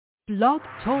Blog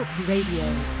Talk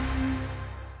Radio.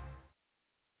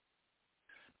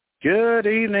 Good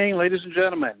evening, ladies and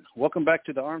gentlemen. Welcome back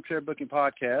to the Armchair Booking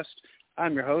podcast.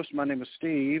 I'm your host. My name is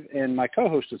Steve, and my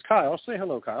co-host is Kyle. Say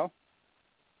hello, Kyle.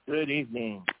 Good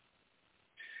evening.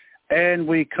 And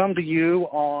we come to you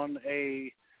on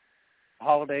a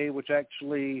holiday which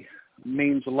actually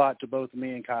means a lot to both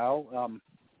me and Kyle,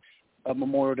 a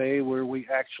Memorial Day where we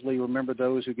actually remember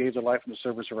those who gave their life in the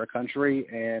service of our country.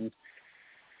 And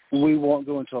we won't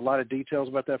go into a lot of details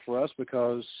about that for us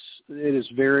because it is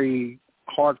very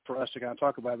hard for us to kind of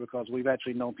talk about it because we've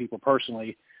actually known people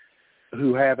personally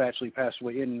who have actually passed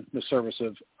away in the service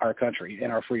of our country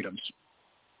and our freedoms.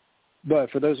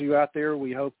 But for those of you out there,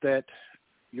 we hope that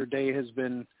your day has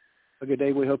been a good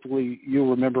day. Hopefully you'll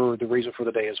remember the reason for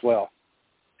the day as well.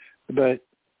 But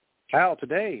Kyle,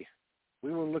 today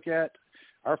we will look at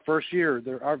our first year,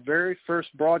 our very first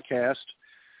broadcast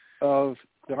of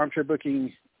the Armchair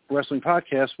Booking Wrestling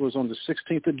Podcast was on the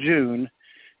 16th of June,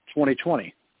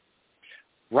 2020,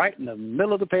 right in the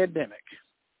middle of the pandemic.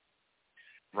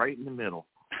 Right in the middle.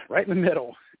 Right in the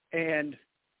middle. And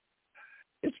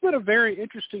it's been a very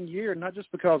interesting year, not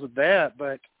just because of that,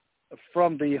 but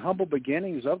from the humble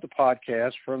beginnings of the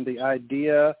podcast, from the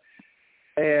idea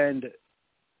and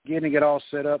getting it all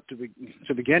set up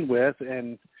to begin with,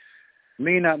 and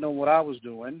me not knowing what I was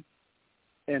doing,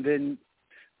 and then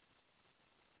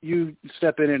you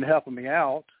step in and helping me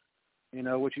out,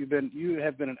 which you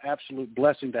have been an absolute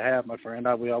blessing to have, my friend.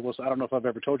 I don't know if I've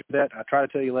ever told you that. I try to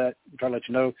tell you that, I try to let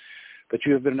you know, but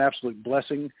you have been an absolute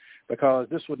blessing because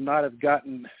this would not have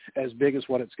gotten as big as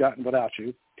what it's gotten without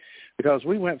you, because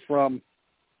we went from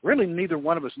really neither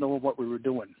one of us knowing what we were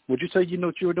doing. Would you say you know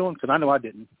what you were doing? Because I know I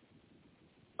didn't.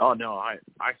 Oh, no, I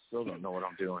still don't know what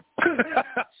I'm doing.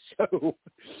 So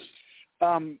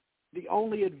the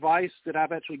only advice that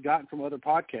I've actually gotten from other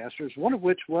podcasters, one of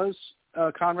which was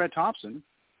Conrad Thompson,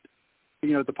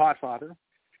 the Podfather,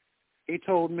 he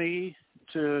told me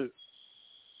to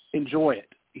enjoy it.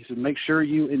 He said, make sure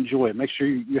you enjoy it. Make sure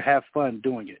you have fun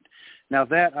doing it. Now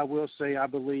that I will say, I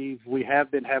believe we have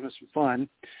been having some fun.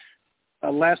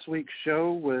 Last week's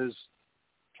show was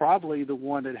probably the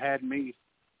one that had me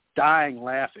dying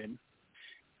laughing.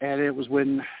 And it was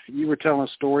when you were telling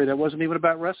a story that wasn't even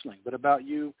about wrestling, but about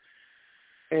you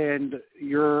and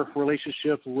your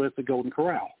relationship with the Golden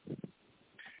Corral.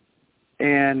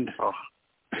 And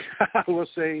I will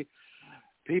say,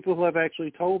 people who have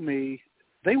actually told me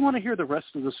they want to hear the rest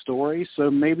of the story, so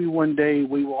maybe one day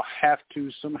we will have to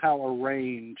somehow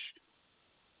arrange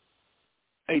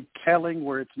a telling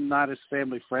where it's not as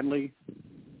family-friendly,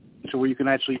 to where you can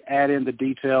actually add in the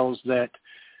details that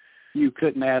you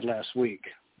couldn't add last week.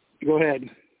 Go ahead.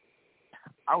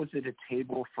 I was at a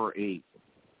table for 8.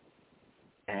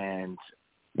 And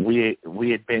we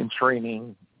had been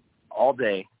training all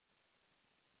day,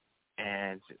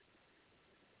 and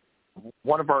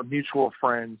one of our mutual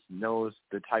friends knows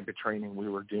the type of training we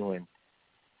were doing.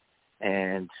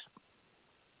 And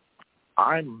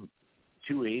I'm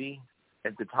 280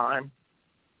 at the time,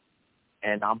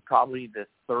 and I'm probably the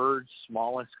third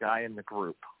smallest guy in the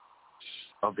group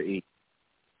of 8.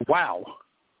 Wow.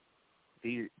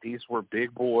 These were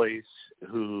big boys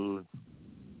who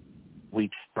we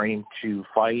trained to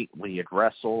fight. We had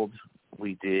wrestled.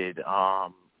 We did,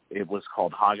 it was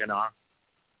called Haganah,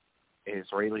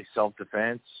 Israeli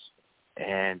self-defense.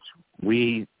 And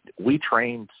we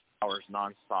trained hours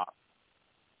nonstop.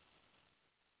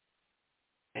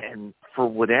 And for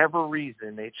whatever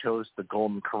reason, they chose the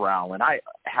Golden Corral. And I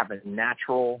have a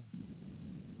natural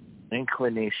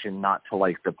inclination not to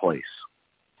like the place.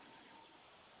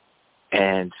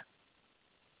 And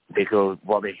they go,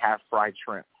 well, they have fried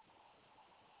shrimp.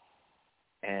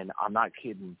 And I'm not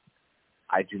kidding.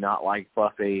 I do not like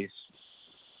buffets,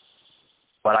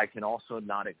 but I can also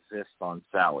not exist on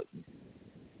salad.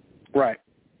 Right.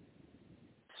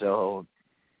 So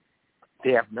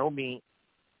they have no meat.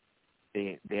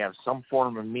 They have some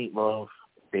form of meatloaf.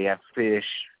 They have fish.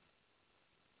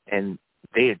 And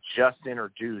they had just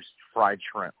introduced fried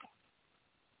shrimp.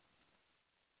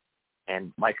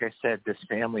 And like I said, this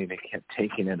family, they kept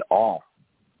taking it all.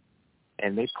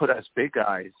 And they put us big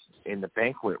guys in the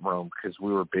banquet room because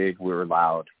we were big, we were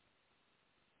loud.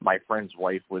 My friend's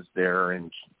wife was there,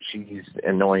 and she's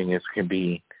annoying as can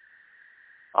be.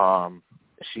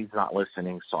 She's not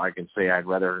listening, so I can say I'd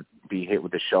rather be hit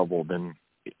with a shovel than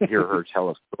hear her tell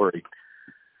a story.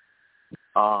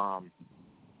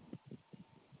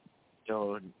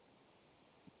 So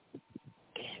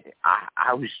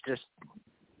I was just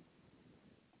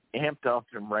amped up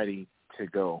and ready to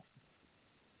go.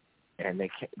 And they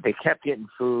kept getting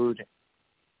food,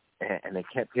 and they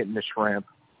kept getting the shrimp.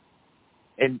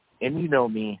 And you know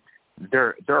me,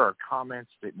 there are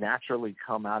comments that naturally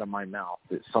come out of my mouth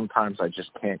that sometimes I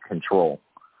just can't control.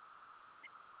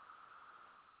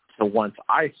 So once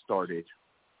I started,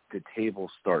 the table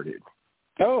started.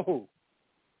 Oh.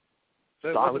 So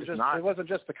it wasn't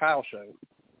just the Kyle show.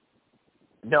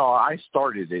 No, I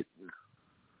started it,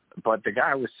 but the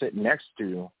guy I was sitting next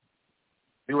to,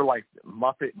 we were like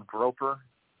Muppet and Groper.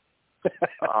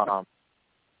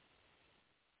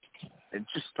 It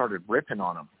just started ripping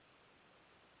on him.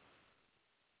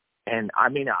 And, I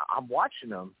mean, I'm watching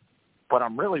them, but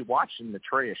I'm really watching the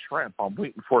tray of shrimp. I'm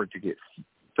waiting for it to get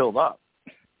filled up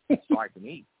so I can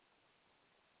eat.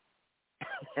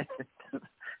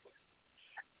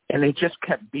 And they just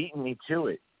kept beating me to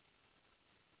it.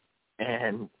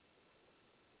 And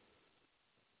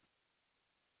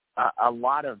a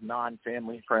lot of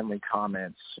non-family friendly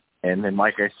comments. And then,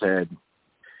 like I said,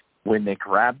 when they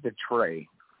grabbed the tray,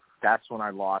 that's when I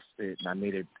lost it, and I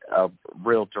made a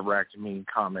real direct, mean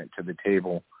comment to the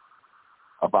table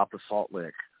about the salt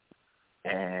lick.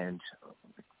 And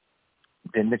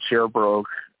then the chair broke,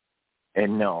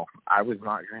 and no, I was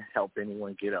not going to help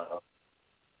anyone get up.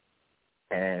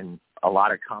 And a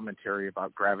lot of commentary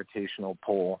about gravitational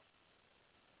pull.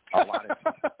 A lot of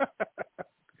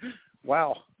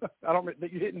Wow,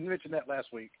 you didn't mention that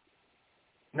last week.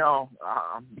 No,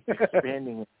 I'm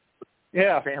expanding.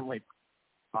 Yeah, family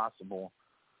possible,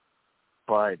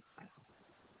 but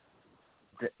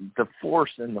the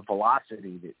force and the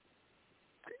velocity that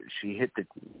she hit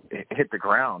the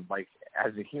ground, like,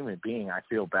 as a human being, I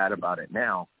feel bad about it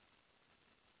now.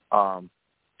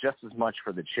 Just as much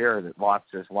for the chair that lost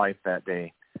his life that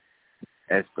day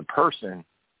as the person,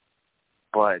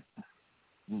 but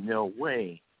no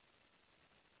way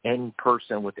any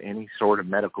person with any sort of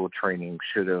medical training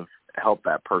should have helped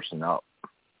that person up.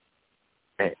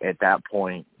 At that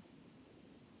point,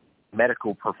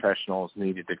 medical professionals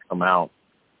needed to come out.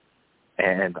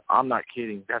 And I'm not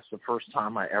kidding. That's the first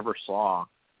time I ever saw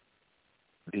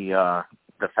the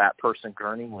fat person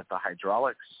gurning with the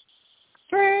hydraulics.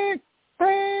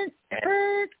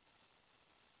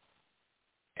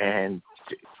 And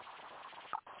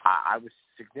I was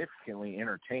significantly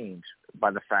entertained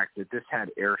by the fact that this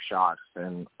had air shocks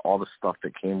and all the stuff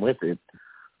that came with it.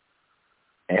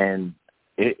 And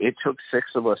it took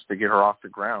 6 of us to get her off the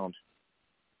ground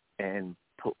and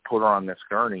put her on this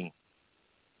gurney.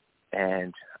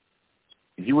 And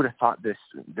you would have thought this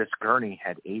gurney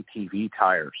had ATV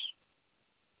tires,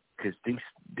 because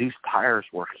these tires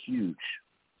were huge.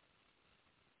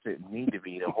 They need to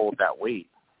be to hold that weight.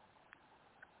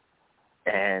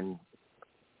 And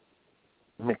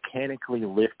mechanically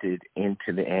lifted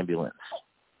into the ambulance,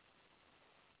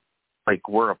 like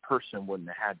where a person wouldn't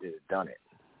have had to have done it.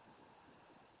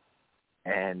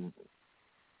 And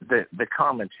the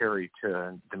commentary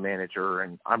to the manager,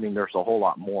 and I mean, there's a whole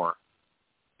lot more.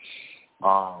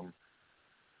 I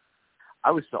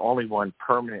was the only one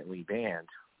permanently banned,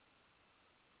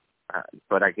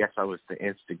 but I guess I was the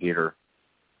instigator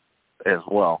as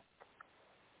well.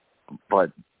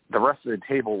 But the rest of the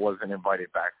table wasn't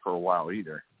invited back for a while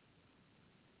either.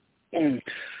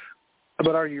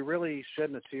 But are you really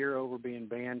shedding a tear over being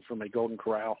banned from a Golden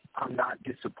Corral? I'm not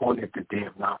disappointed that they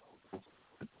have not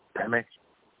pandemic.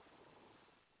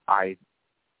 I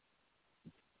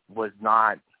was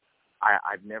not.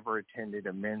 I've never attended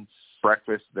a men's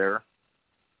breakfast there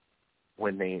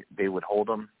when they would hold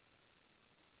them.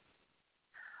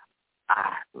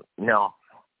 No.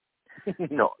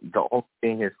 No, the only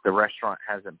thing is the restaurant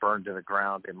hasn't burned to the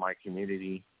ground in my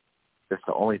community. That's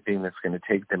the only thing that's going to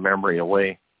take the memory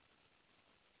away.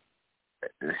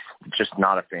 Just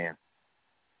not a fan.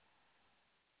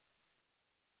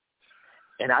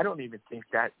 And I don't even think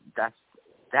that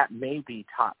may be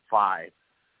top 5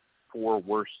 for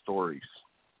worst stories.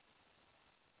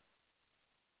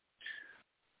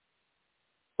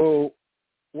 Well,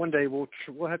 one day we'll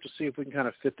have to see if we can kind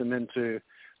of fit them into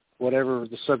whatever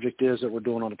the subject is that we're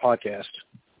doing on the podcast.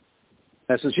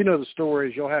 Now, since you know the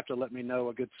stories, you'll have to let me know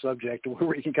a good subject where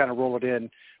we can kind of roll it in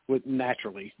with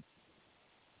naturally.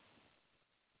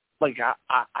 Like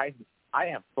I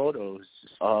have photos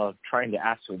of trying to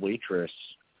ask a waitress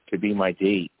to be my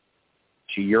date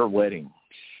to your wedding.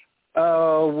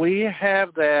 We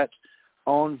have that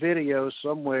on video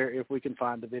somewhere if we can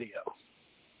find the video.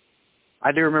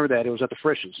 I do remember that. It was at the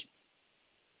Frisch's.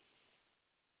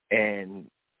 And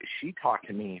she talked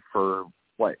to me for,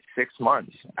 6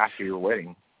 months after your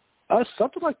wedding?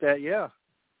 Something like that, yeah.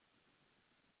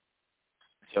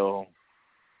 So,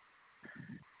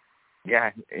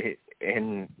 yeah,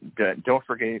 and don't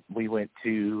forget we went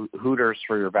to Hooters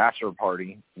for your bachelor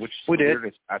party, which is the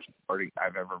weirdest bachelor party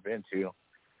I've ever been to.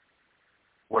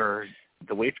 where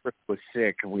the waitress was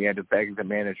sick and we had to beg the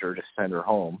manager to send her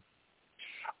home.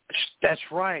 That's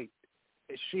right.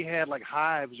 She had like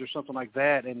hives or something like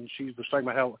that, and she was talking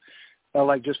about how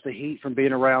like just the heat from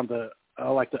being around the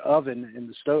like the oven and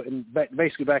the stove, and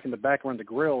basically back in the background, the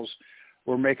grills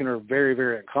were making her very,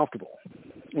 very uncomfortable.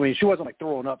 I mean, she wasn't like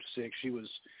throwing up sick. She was,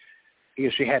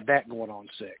 she had that going on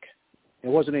sick. It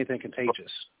wasn't anything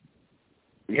contagious.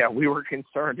 Yeah, we were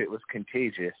concerned it was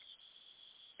contagious,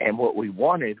 and what we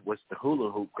wanted was the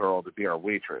hula hoop girl to be our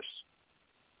waitress.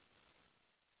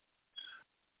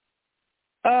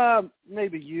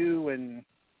 Maybe you and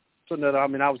something that, I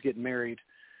mean, I was getting married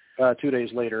 2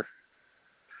 days later.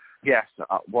 Yes,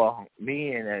 well,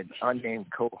 me and an unnamed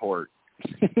cohort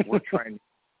were trying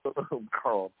to get the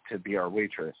girl to be our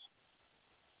waitress.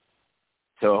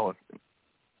 So,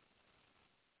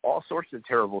 all sorts of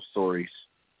terrible stories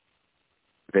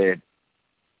that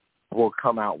will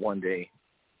come out one day.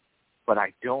 But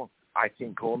I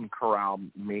think Golden Corral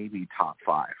may be top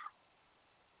 5.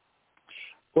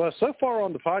 Well, so far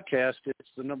on the podcast, it's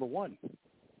the number 1.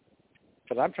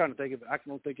 But I'm trying to think of, I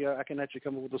don't think I can actually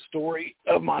come up with a story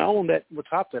of my own that would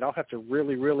top that. I'll have to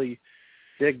really, really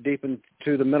dig deep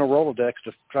into the mental Rolodex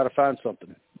to try to find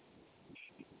something.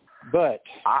 But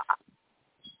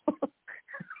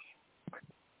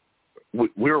we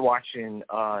were watching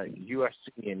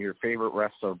UFC, and your favorite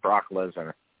wrestler, Brock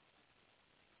Lesnar,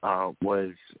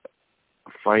 was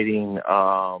fighting.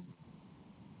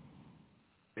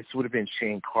 This would have been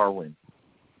Shane Carwin,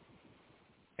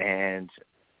 and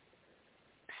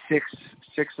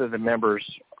six of the members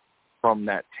from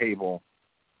that table.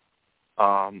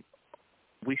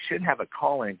 We should have a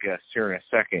call-in guest here in a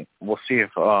second. We'll see if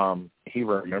he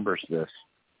remembers this.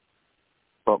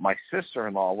 But my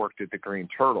sister-in-law worked at the Green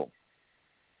Turtle,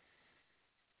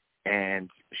 and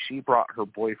she brought her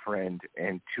boyfriend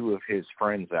and 2 of his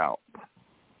friends out,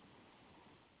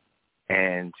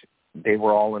 and they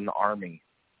were all in the Army.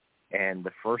 And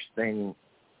the first thing,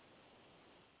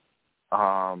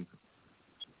 one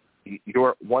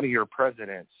of your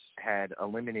presidents had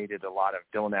eliminated a lot of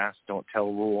don't ask, don't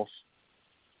tell rules.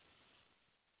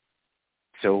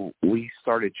 So we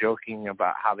started joking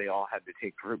about how they all had to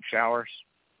take group showers.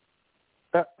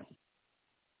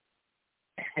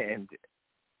 And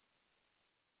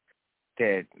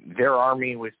that their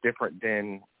army was different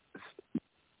than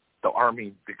the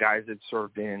army the guys had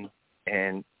served in,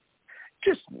 and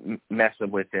just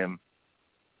messing with him.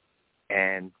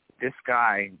 And this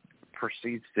guy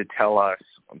proceeds to tell us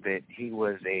that he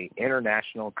was a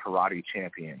international karate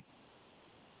champion.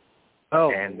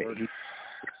 Oh, and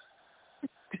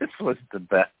this was the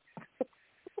best.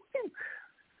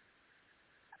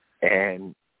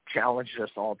 And challenged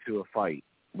us all to a fight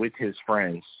with his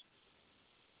friends,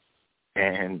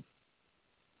 and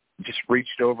just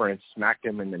reached over and smacked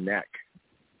him in the neck.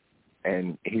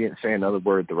 And he didn't say another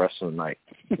word the rest of the night.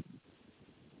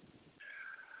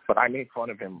 But I made fun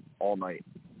of him all night.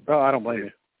 Oh, I don't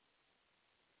blame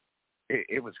you.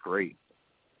 It was great.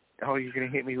 Oh, you're going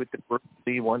to hit me with the Bruce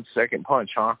Lee 1-second punch,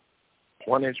 huh?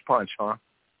 1-inch punch, huh?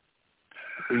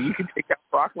 So you can take out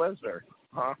Brock Lesnar,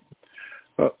 huh?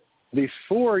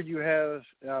 Before your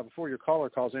caller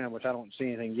calls in, which I don't see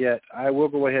anything yet, I will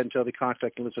go ahead and tell the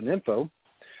contact and listen info,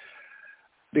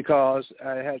 because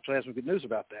I actually have some good news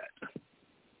about that.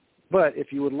 But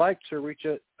if you would like to reach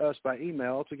us by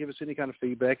email to give us any kind of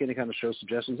feedback, any kind of show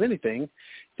suggestions, anything,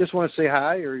 just want to say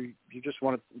hi, or you just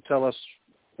want to tell us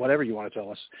whatever you want to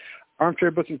tell us,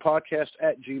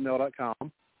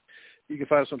 armchairbookingpodcast@gmail.com. You can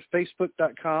find us on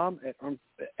Facebook.com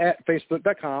at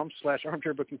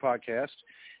Facebook.com/armchairbookingpodcast.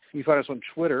 You can find us on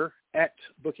Twitter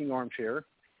 @bookingarmchair.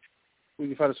 You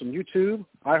can find us on YouTube,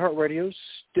 iHeartRadio,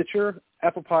 Stitcher,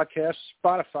 Apple Podcasts,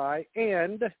 Spotify,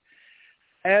 and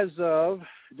as of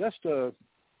just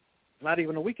not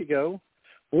even a week ago,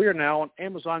 we are now on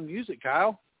Amazon Music,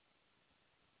 Kyle.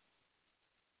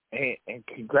 And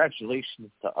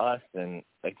congratulations to us, and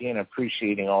again,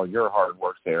 appreciating all your hard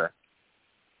work there.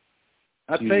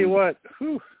 I'll tell you what,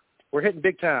 we're hitting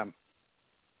big time.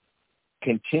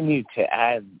 Continue to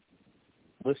add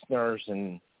listeners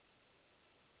and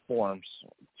forms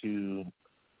to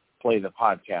play the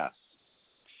podcast.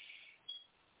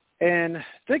 And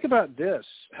think about this,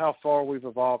 how far we've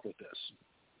evolved with this.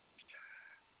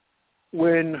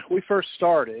 When we first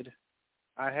started,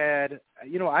 I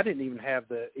didn't even have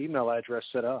the email address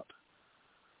set up.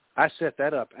 I set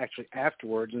that up actually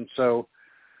afterwards. And so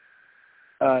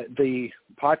the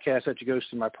podcast actually goes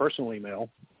to my personal email.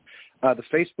 The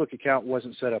Facebook account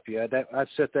wasn't set up yet. I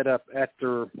set that up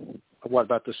after,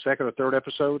 about the second or third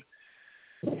episode.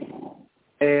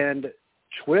 And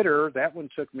Twitter, that one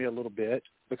took me a little bit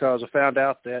because I found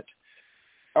out that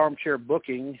Armchair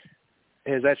Booking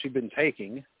has actually been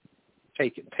taken.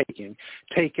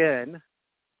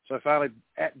 So I finally,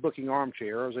 at Booking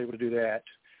Armchair, I was able to do that.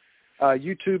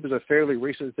 YouTube is a fairly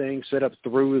recent thing set up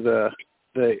through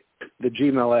the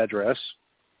Gmail address.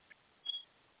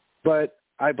 But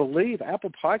I believe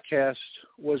Apple Podcast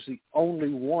was the only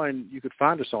one you could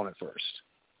find us on at first.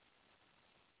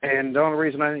 And the only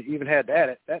reason I even had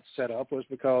that set up was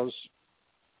because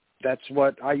that's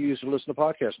what I use to listen to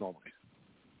podcasts normally.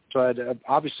 So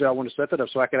obviously I want to set that up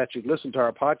so I can actually listen to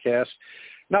our podcast,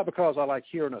 not because I like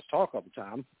hearing us talk all the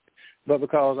time, but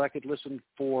because I could listen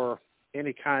for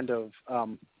any kind of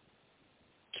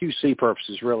QC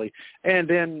purposes, really. And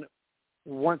then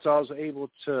once I was able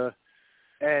to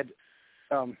add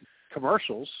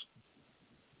commercials,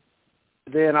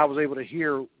 then I was able to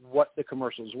hear what the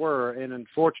commercials were. And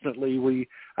unfortunately,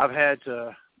 I've had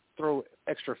to throw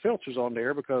extra filters on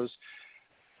there because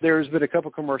there's been a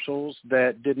couple commercials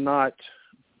that did not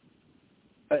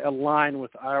align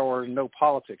with our no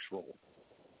politics rule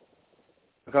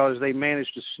because they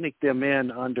managed to sneak them in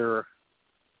under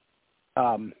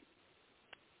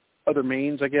other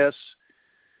means, I guess.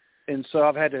 And so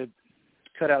I've had to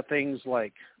cut out things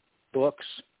like books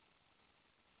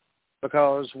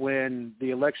because when the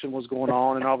election was going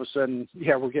on and all of a sudden,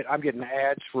 I'm getting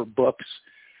ads for books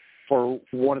for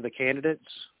one of the candidates.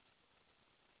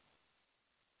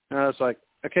 And I was like,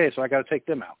 okay, so I got to take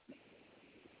them out.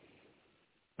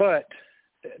 But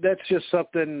that's just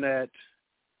something that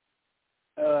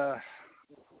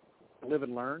live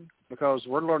and learn because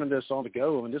we're learning this on the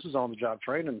go, and this is on-the-job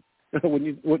training.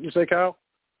 Wouldn't you say, Kyle?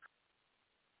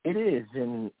 It is,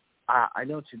 and I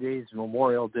know today's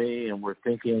Memorial Day, and we're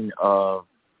thinking of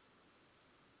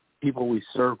people we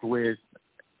served with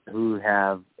who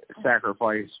have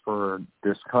sacrificed for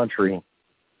this country.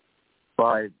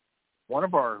 But one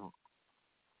of our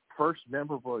first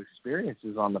memorable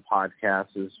experiences on the podcast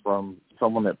is from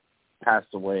someone that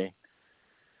passed away,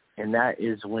 and that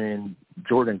is when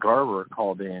Jordan Garber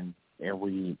called in, and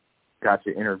we got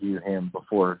to interview him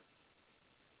before.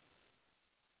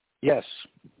 Yes.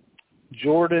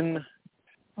 Jordan,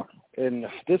 and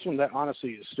this one that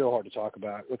honestly is still hard to talk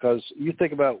about because you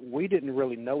think about we didn't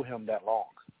really know him that long.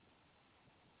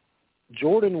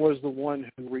 Jordan was the one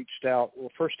who reached out,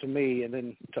 well, first to me and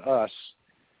then to us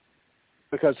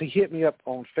because he hit me up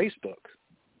on Facebook.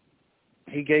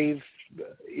 He gave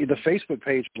the Facebook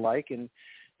page a like, and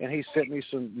he sent me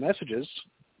some messages.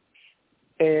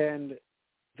 And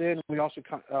then we also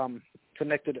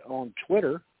connected on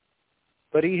Twitter.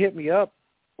 But he hit me up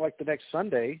like the next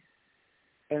Sunday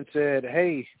and said,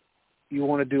 hey, you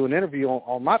want to do an interview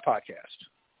on my podcast?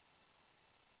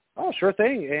 Oh, sure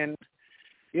thing. And,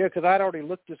 yeah, because I'd already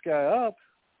looked this guy up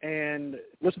and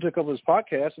listened to a couple of his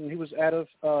podcasts, and he was out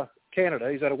of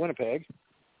Canada. He's out of Winnipeg.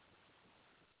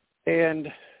 And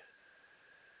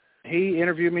he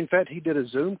interviewed me. In fact, he did a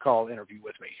Zoom call interview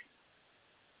with me.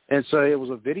 And so it was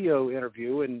a video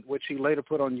interview in which he later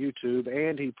put on YouTube,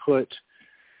 and he put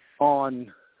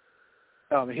on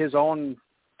his own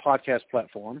podcast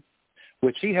platform,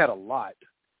 which he had a lot.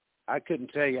 I couldn't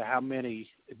tell you how many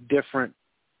different,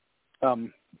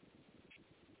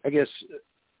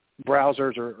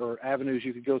 browsers or avenues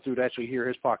you could go through to actually hear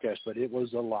his podcast, but it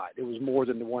was a lot. It was more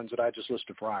than the ones that I just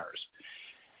listed for ours.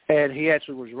 And he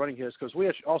actually was running his, because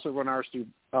we also run ours through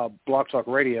Blog Talk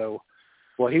Radio.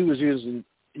 Well, he was using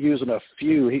a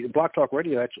few. Blog Talk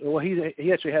Radio,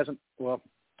 he actually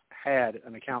had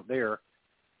an account there.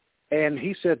 And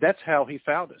he said that's how he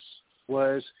found us,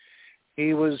 was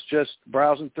he was just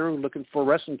browsing through looking for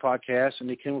wrestling podcasts, and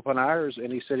he came upon ours, and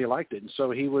he said he liked it. And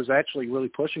so he was actually really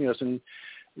pushing us, and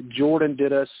Jordan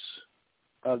did us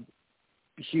a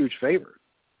huge favor.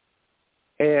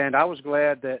 And I was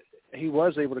glad that he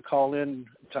was able to call in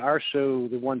to our show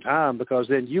the one time, because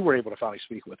then you were able to finally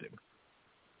speak with him.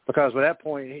 Because by that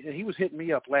point, he was hitting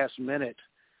me up last minute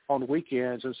on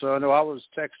weekends. And so I know I was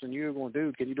texting you going,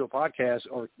 dude, can you do a podcast,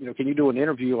 or, can you do an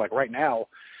interview like right now?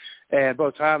 And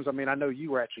both times, I know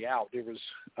you were actually out. There was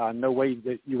no way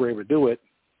that you were able to do it.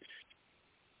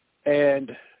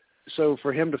 And so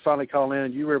for him to finally call in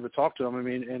and you were able to talk to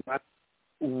him,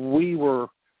 we were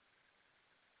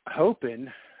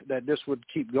hoping that this would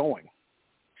keep going.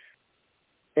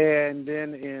 And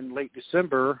then in late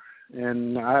December,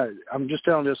 and I'm just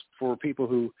telling this for people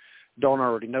who don't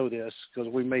already know this,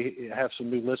 because we may have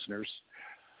some new listeners.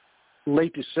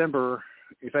 Late December,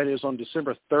 in fact, it was on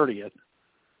December 30th,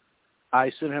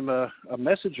 I sent him a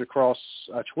message across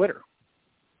Twitter,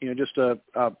 just a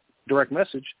direct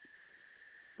message.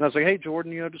 I was like, hey,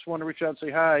 Jordan, just want to reach out and say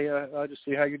hi, just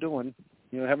see how you're doing.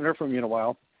 Haven't heard from you in a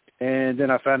while. And then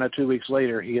I found out 2 weeks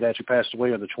later he had actually passed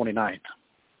away on the 29th.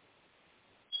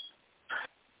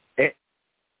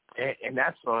 And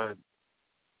that's a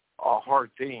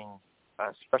hard thing,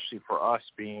 especially for us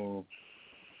being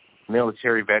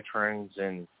military veterans,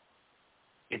 and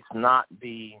it's not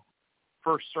the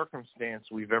first circumstance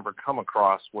we've ever come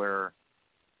across where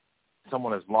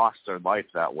someone has lost their life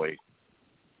that way.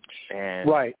 And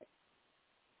right.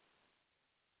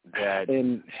 Yeah.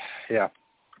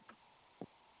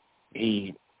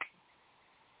 He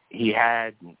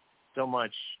had so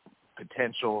much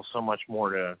potential, so much more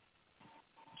to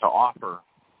offer,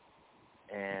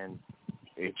 and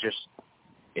it just,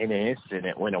 in an instant,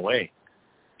 it went away.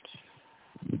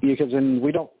 Yeah, because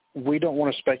we don't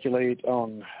want to speculate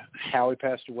on how he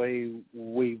passed away.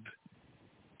 We've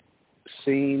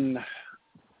seen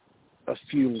a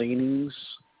few leanings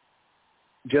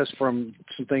just from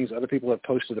some things other people have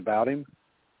posted about him.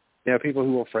 People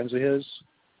who are friends of his.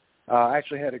 I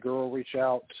actually had a girl reach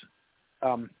out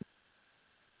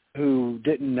who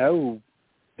didn't know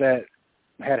that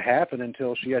had happened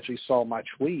until she actually saw my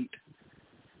tweet.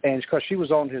 And because she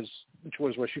was on his, which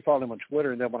was where she followed him on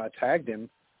Twitter, and then when I tagged him,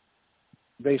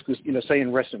 basically,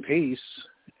 saying rest in peace,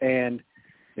 and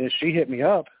she hit me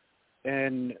up,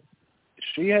 and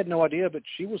she had no idea, but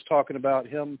she was talking about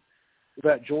him,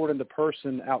 about Jordan, the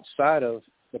person outside of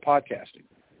the podcasting.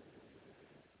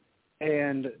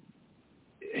 And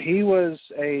he was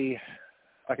a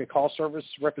call service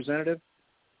representative,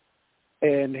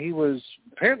 and he was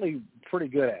apparently pretty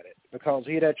good at it because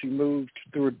he had actually moved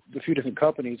through a few different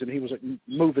companies, and he was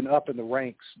moving up in the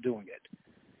ranks doing it.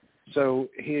 So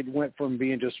he had went from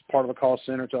being just part of a call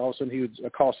center to all of a sudden he was a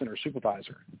call center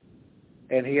supervisor.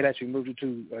 And he had actually moved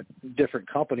into a different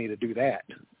company to do that.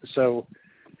 So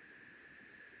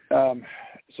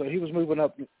so he was moving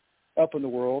up in the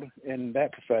world in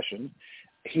that profession.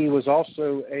 He was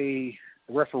also a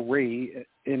referee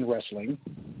in wrestling.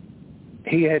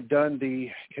 He had done the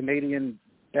Canadian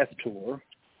Death Tour.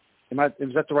 Is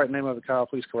that the right name of it, Kyle?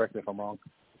 Please correct me if I'm wrong.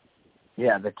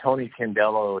 Yeah, the Tony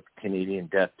Candello Canadian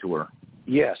Death Tour.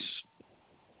 Yes.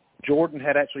 Jordan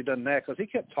had actually done that because he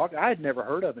kept talking. I had never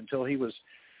heard of it until he was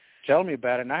telling me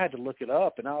about it, and I had to look it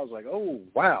up, and I was like, oh,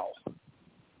 wow.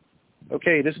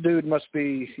 Okay, this dude must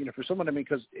be, for someone,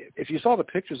 because if you saw the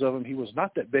pictures of him, he was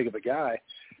not that big of a guy,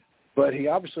 but he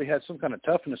obviously had some kind of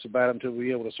toughness about him to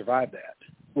be able to survive that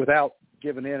without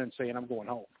giving in and saying, I'm going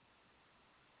home.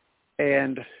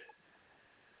 And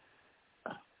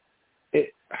if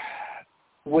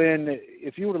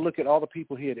you were to look at all the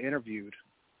people he had interviewed,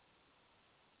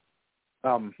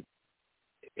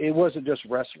 it wasn't just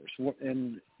wrestlers.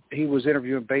 And he was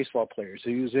interviewing baseball players.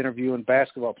 He was interviewing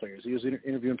basketball players. He was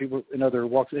interviewing people in other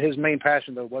walks. His main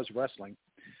passion, though, was wrestling.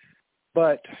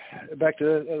 But back to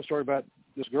the other story about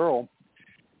this girl,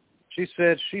 she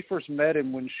said she first met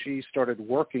him when she started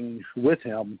working with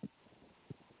him,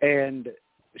 and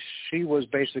she was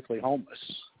basically homeless.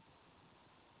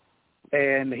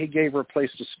 And he gave her a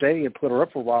place to stay and put her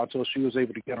up for a while until she was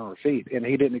able to get on her feet, and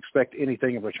he didn't expect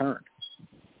anything in return.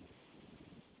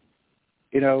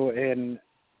 And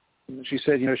she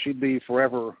said, she'd be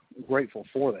forever grateful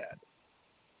for that.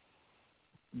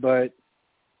 But,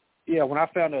 yeah, when I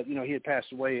found out, he had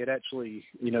passed away, it actually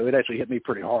hit me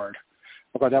pretty hard.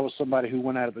 Because that was somebody who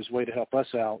went out of his way to help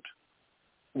us out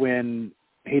when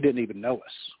he didn't even know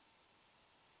us.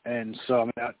 And so,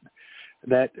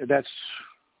 that's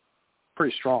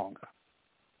pretty strong.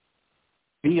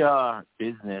 The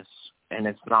business, and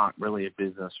it's not really a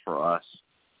business for us,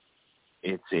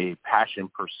 it's a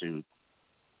passion pursuit.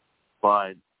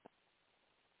 But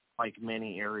like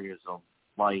many areas of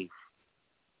life,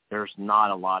 there's not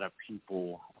a lot of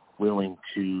people willing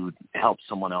to help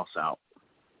someone else out.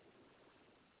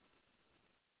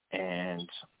 And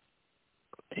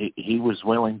he was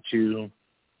willing to,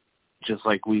 just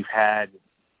like we've had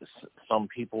some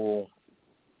people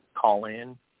call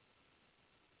in,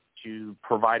 to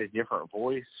provide a different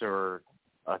voice or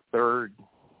a third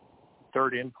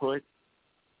input,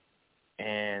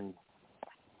 and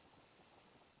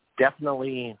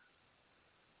definitely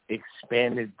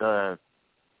expanded the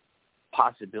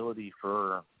possibility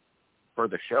for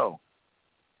the show.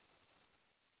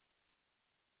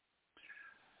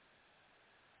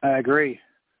 I agree.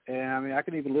 And, I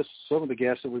can even list some of the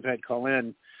guests that we've had call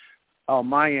in. On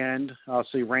my end, I'll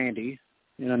say Randy.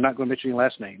 I'm not going to mention any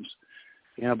last names.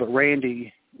 But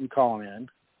Randy calling in.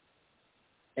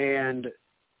 And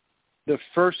the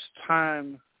first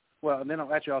time, well, and then I'll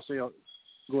go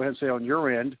ahead and say on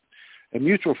your end, a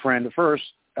mutual friend at first,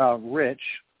 Rich.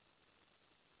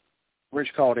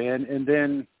 Rich called in, and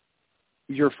then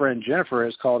your friend Jennifer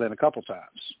has called in a couple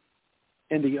times.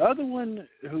 And the other one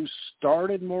who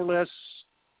started more or less,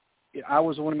 I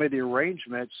was the one who made the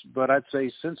arrangements, but I'd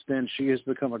say since then she has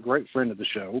become a great friend of the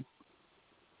show.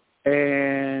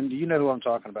 And you know who I'm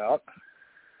talking about.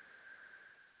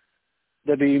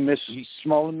 That'd be Miss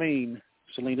Small and Mean,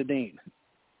 Selena Dean.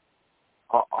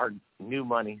 Our new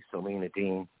money, Selena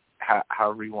Dean,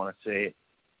 however you want to say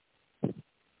it.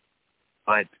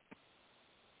 But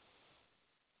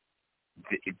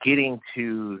getting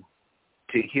to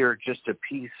hear just a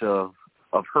piece of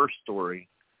her story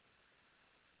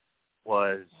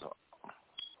was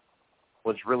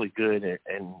really good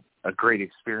and a great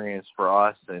experience for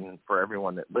us and for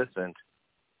everyone that listened.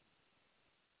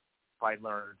 If I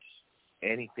learned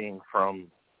anything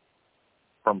from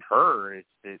her, it's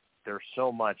that there's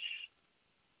so much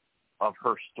of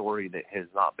her story that has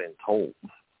not been told.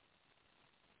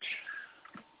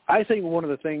 I think one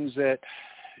of the things that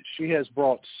she has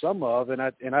brought some of, and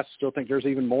I still think there's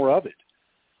even more of it,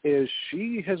 is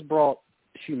she has brought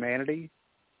humanity.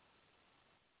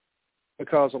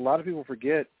 Because a lot of people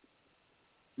forget,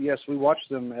 yes, we watch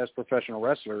them as professional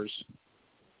wrestlers.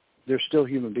 They're still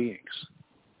human beings.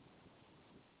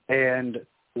 And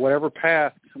whatever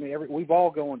path, we've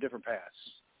all gone different paths.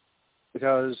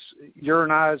 Because yours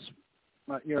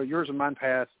and mine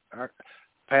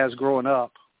paths growing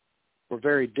up were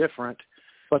very different,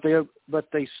 but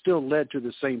they still led to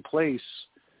the same place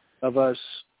of us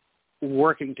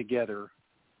working together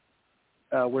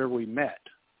where we met.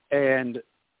 And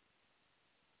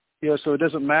so it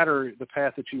doesn't matter the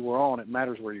path that you were on; it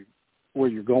matters where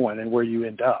you're going and where you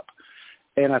end up.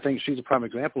 And I think she's a prime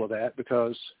example of that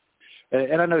because,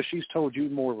 and I know she's told you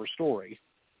more of her story,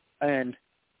 and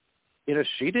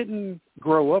she didn't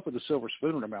grow up with a silver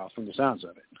spoon in her mouth from the sounds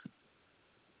of it.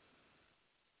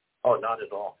 Oh, not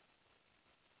at all.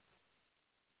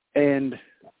 And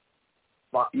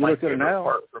you look at her now.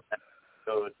 Part from that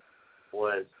episode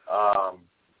was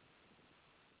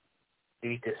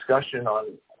the discussion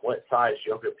on what size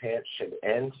yoga pants should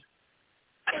end.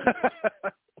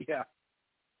 Yeah.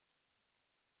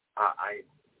 I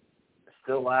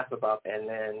still laugh about, and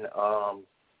then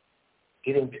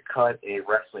getting to cut a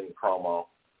wrestling promo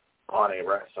on a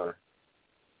wrestler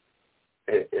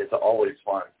is always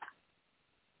fun.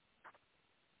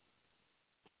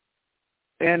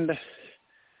 And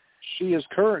she is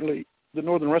currently the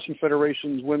Northern Wrestling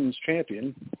Federation's women's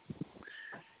champion.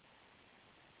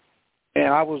 And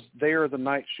I was there the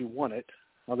night she won it.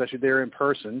 I was actually there in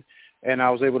person, and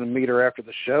I was able to meet her after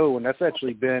the show. And that's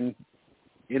actually been,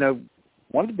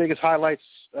 one of the biggest highlights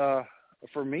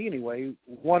for me anyway.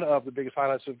 One of the biggest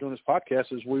highlights of doing this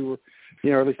podcast is we were,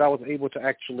 at least I was able to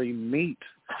actually meet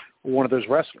one of those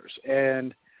wrestlers.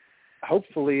 And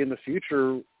hopefully in the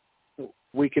future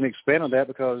we can expand on that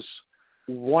because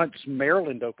once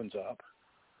Maryland opens up,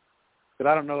 but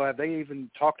I don't know, have they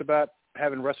even talked about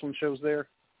having wrestling shows there?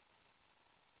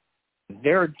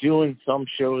 They're doing some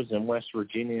shows in West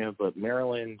Virginia, but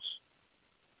Maryland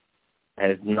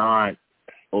has not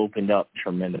opened up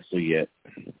tremendously yet.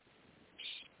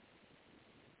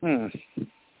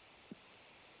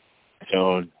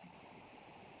 So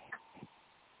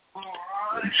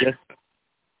just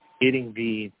getting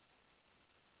the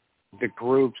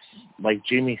groups like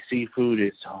Jimmy Seafood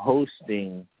is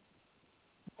hosting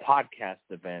podcast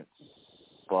events,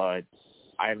 but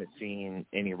I haven't seen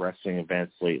any wrestling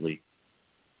events lately.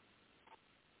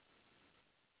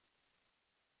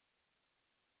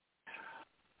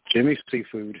 Jimmy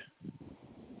Seafood.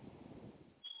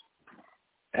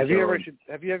 Have you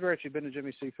ever actually been to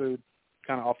Jimmy Seafood?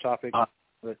 Kind of off topic.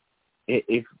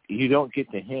 If you don't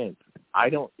get the hint, I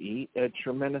don't eat a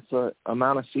tremendous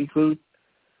amount of seafood.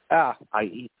 I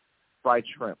eat fried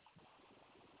shrimp.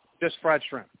 Just fried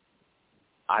shrimp.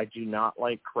 I do not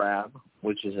like crab,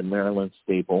 which is a Maryland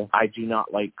staple. I do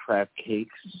not like crab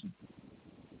cakes.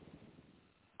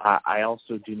 I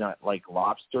also do not like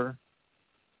lobster.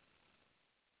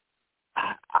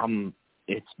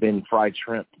 It's been fried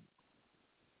shrimp.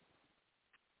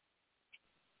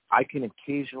 I can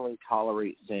occasionally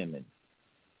tolerate salmon.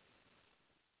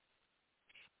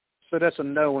 So that's a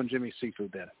no on Jimmy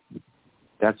Seafood then.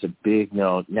 That's a big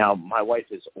no. Now, my wife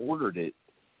has ordered it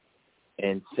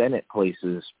and sent it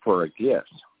places for a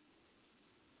gift.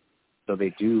 So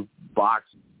they do box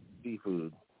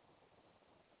seafood,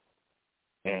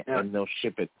 and they'll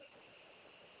ship it.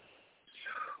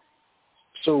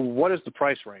 So what is the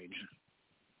price range?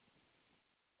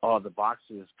 Oh, the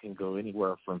boxes can go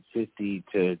anywhere from $50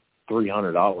 to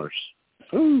 $300.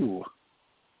 Ooh.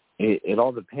 It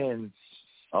all depends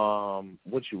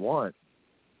what you want.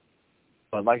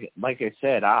 But like I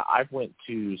said, I've went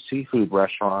to seafood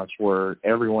restaurants where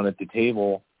everyone at the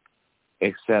table,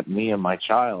 except me and my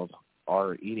child,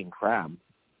 are eating crab,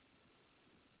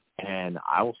 and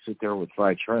I will sit there with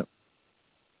fried shrimp.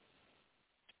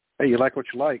 Hey, you like what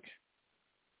you like.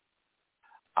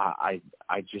 I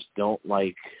just don't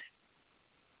like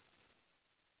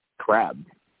crab.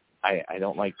 I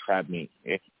don't like crab meat.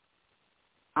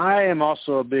 I am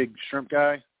also a big shrimp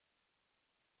guy.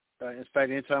 In fact,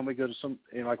 anytime we go to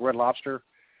like Red Lobster,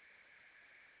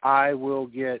 I will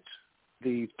get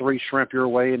the 3 shrimp your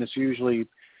way, and it's usually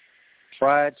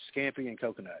fried, scampi, and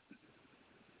coconut.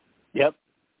 Yep.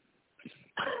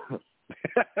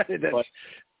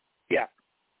 Yeah.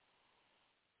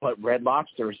 But Red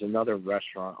Lobster is another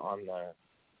restaurant on the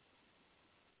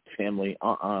family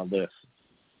list.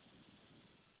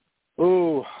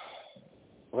 Ooh,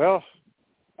 well,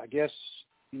 I guess,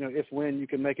 when you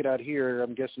can make it out here,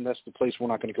 I'm guessing that's the place we're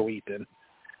not going to go eat then.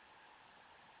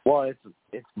 Well,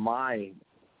 it's my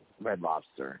Red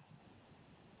Lobster.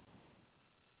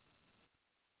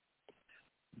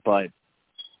 But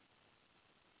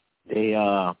we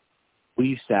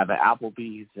used to have an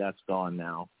Applebee's that's gone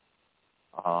now.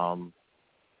 I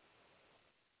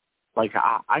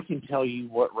can tell you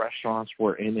what restaurants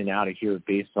were in and out of here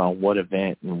based on what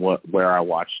event and where I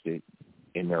watched it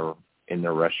in their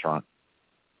restaurant.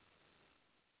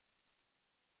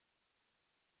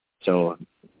 So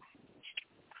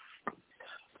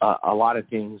a lot of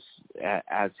things,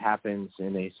 as happens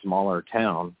in a smaller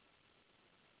town,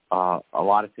 a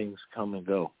lot of things come and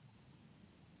go.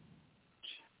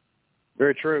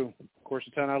 Very true. Of course,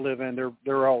 the town I live in,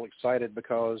 they're all excited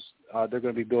because they're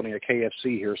going to be building a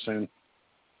KFC here soon.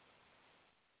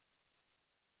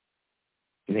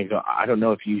 And they go, I don't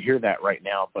know if you hear that right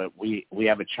now, but we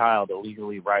have a child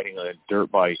illegally riding a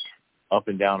dirt bike up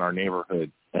and down our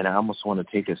neighborhood, and I almost want to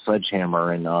take a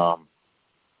sledgehammer and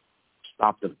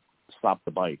stop the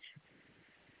bike.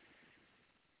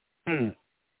 No,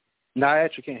 I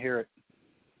actually can't hear it.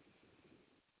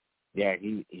 Yeah,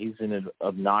 he's an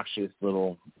obnoxious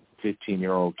little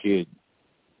 15-year-old kid.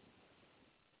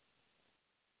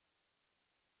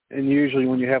 And usually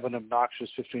when you have an obnoxious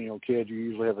 15-year-old kid, you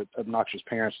usually have obnoxious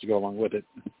parents to go along with it.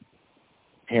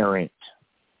 Parent.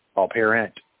 Oh,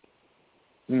 parent.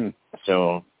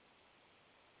 So,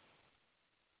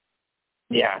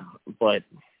 yeah, but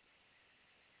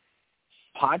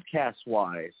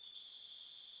podcast-wise,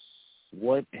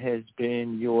 what has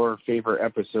been your favorite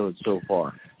episode so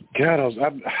far? God,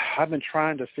 I've been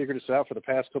trying to figure this out for the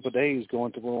past couple of days,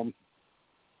 going through them,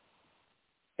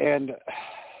 and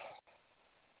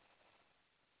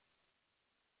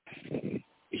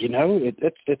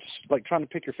it's like trying to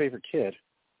pick your favorite kid.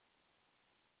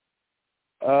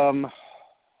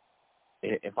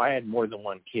 If I had more than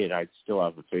one kid, I'd still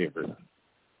have a favorite.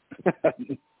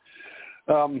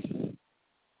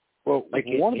 Well, like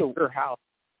one in your house,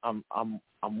 I'm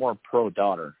more pro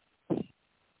daughter.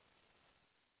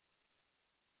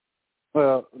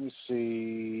 Well, let me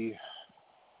see.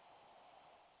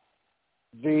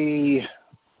 The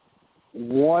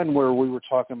one where we were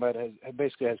talking about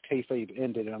basically has kayfabe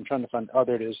ended, and I'm trying to find. Oh,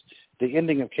 there it is. The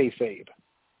ending of kayfabe.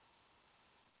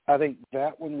 I think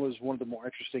that one was one of the more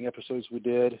interesting episodes we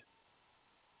did.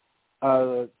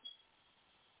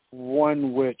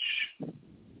 One which,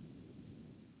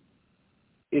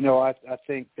 I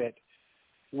think that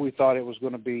we thought it was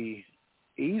going to be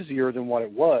easier than what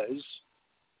it was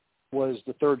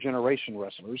the third generation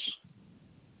wrestlers.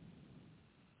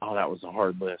 Oh, that was a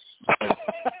hard list.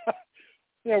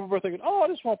 Yeah, we were thinking, I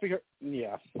just want to be here.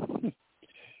 Yeah.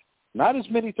 Not as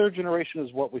many third generation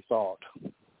as what we thought.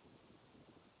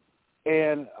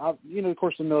 And, of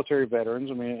course, the military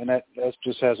veterans, and that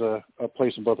just has a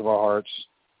place in both of our hearts.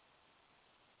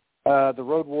 The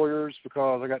Road Warriors,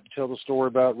 because I got to tell the story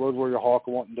about Road Warrior Hawk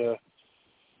wanting to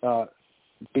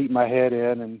beat my head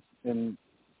in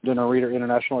Narita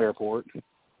International Airport.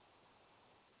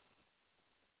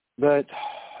 But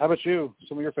how about you?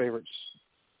 Some of your favorites?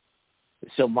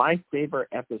 So my favorite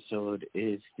episode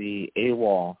is the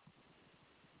AWOL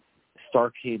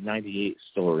Starrcade 98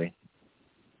 story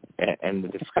and the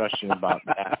discussion about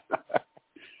that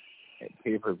at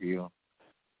pay-per-view.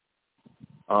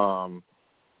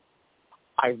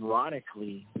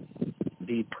 Ironically,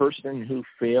 the person who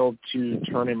failed to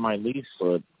turn in my leave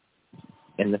slip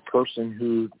and the person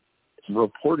who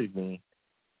reported me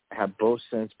have both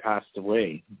since passed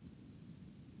away.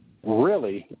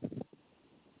 Really?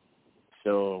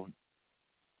 So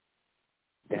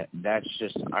that's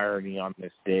just irony on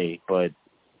this day. But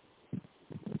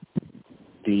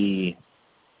the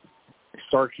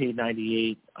Starrcade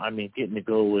 98, getting to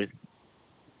go with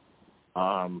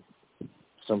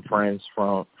some friends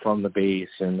from the base,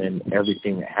 and then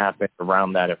everything that happened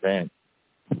around that event.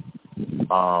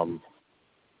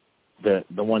 The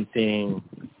one thing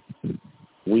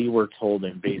we were told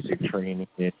in basic training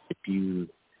is if you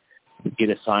get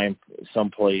assigned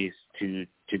someplace to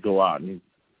go out and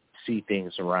see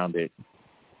things around it.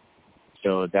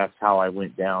 So that's how I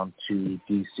went down to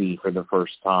D.C. for the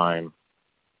first time.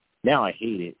 Now I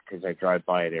hate it because I drive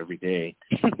by it every day.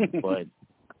 But,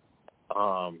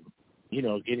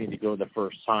 getting to go the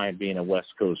first time, being a West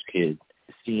Coast kid,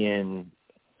 seeing,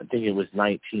 I think it was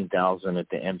 19,000 at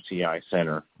the MCI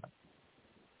Center,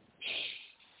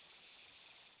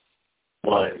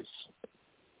 was,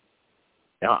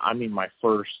 my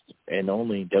first and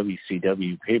only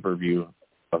WCW pay-per-view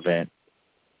event.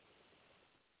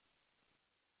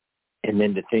 And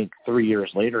then to think 3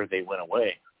 years later they went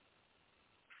away.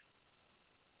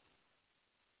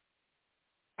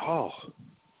 Oh,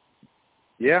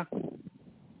 yeah.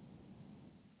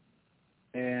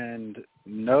 And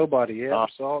nobody ever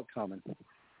saw it coming.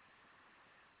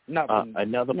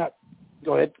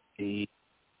 Go ahead. The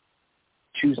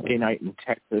Tuesday night in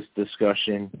Texas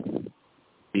discussion,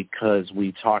 because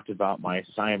we talked about my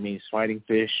Siamese fighting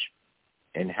fish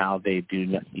and how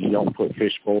you don't put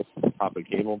fish bowls on top of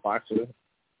cable boxes.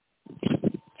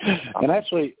 And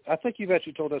actually, I think you've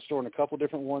actually told that story in a couple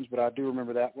different ones, but I do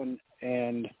remember that one.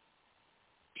 And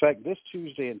in fact, this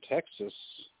Tuesday in Texas,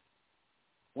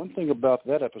 one thing about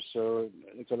that episode,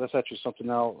 because that's actually something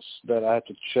else that I have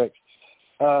to check,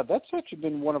 that's actually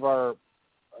been one of our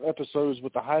episodes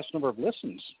with the highest number of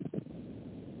listens.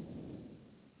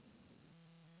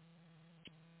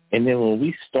 And then when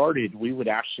we started, we would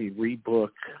actually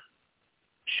rebook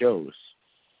shows.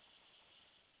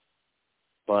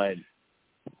 But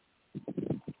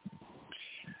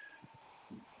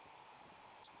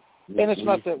and it's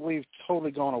not that we've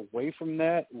totally gone away from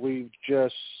that. We've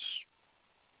just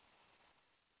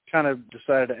kind of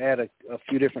decided to add a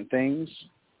few different things.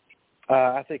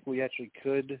 I think we actually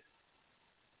could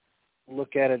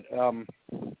look at it,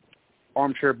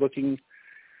 Armchair Booking,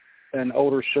 an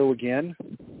older show again.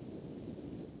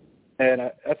 And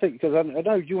I think, because I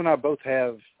know you and I both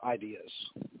have ideas.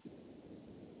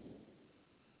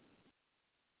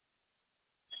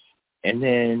 And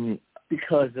then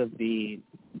because of the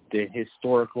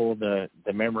historical, the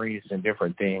memories and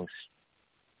different things,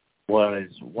 was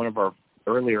one of our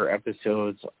earlier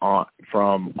episodes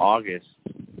from August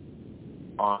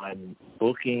on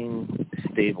booking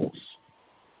stables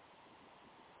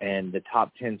and the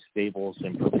top 10 stables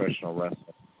in professional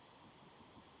wrestling.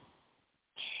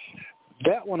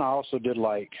 That one I also did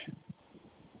like.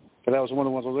 But that was one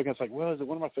of the ones I was looking at. It's like, well, is it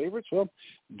one of my favorites? Well,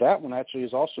 that one actually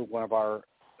is also one of our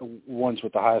ones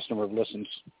with the highest number of listens.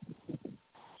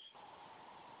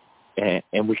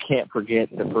 And we can't forget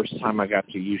the first time I got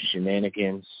to use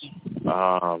Shenanigans,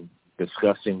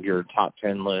 discussing your top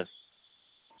 10 list,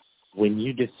 when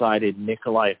you decided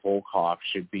Nikolai Volkov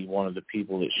should be one of the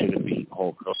people that should have beat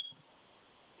Hulk Hogan.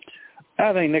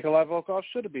 I think Nikolai Volkov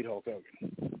should have beat Hulk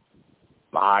Hogan.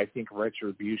 I think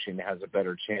Retribution has a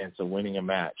better chance of winning a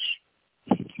match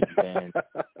than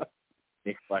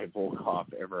Nikolai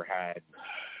Volkov ever had.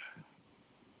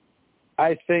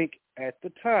 I think at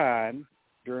the time,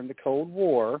 during the Cold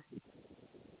War,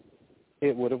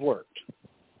 it would have worked.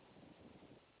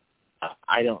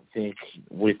 I don't think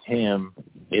with him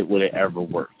it would have ever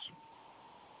worked.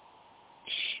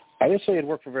 I didn't say it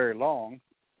worked for very long.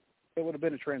 It would have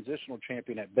been a transitional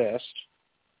champion at best.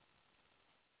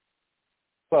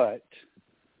 But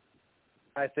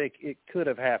I think it could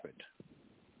have happened.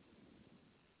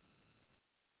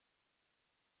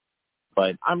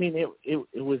 But, I mean, it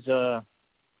was a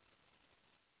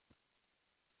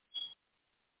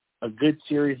good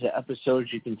series of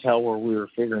episodes. You can tell where we were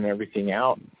figuring everything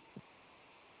out.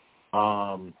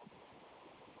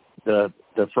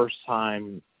 The first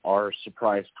time our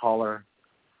surprise caller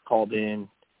called in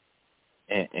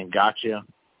and got you,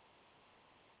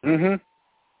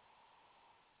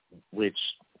 which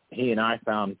he and I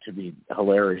found to be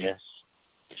hilarious.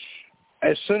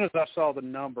 As soon as I saw the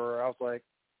number, I was like,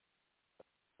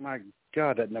 my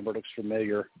God, that number looks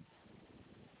familiar.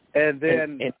 And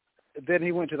then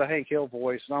he went to the Hank Hill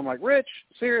voice, and I'm like, Rich,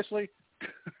 seriously?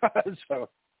 So,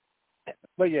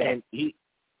 but yeah. And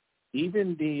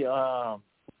even the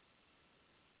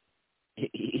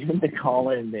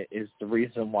call-in that is the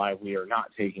reason why we are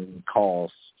not taking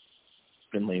calls,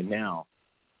 Finley, now.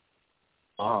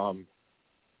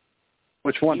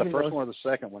 Which one, the first one or the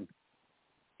second one?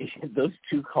 Those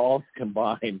two calls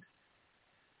combined,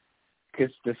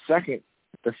 because the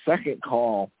second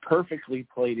call perfectly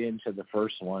played into the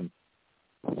first one,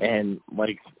 and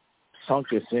like sunk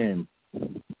us in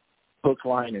hook,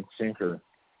 line, and sinker.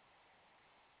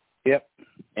 Yep.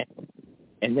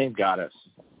 And then got us.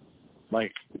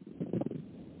 Like,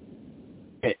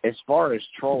 as far as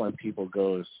trolling people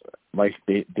goes, like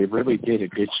they really did a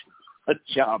good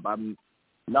job. I'm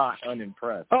not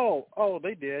unimpressed. Oh,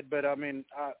 they did, but I mean,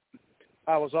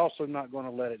 I was also not going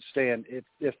to let it stand.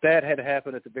 If that had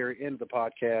happened at the very end of the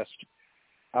podcast,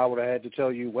 I would have had to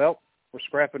tell you, well, we're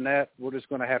scrapping that. We're just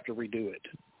going to have to redo it.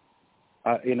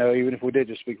 Even if we did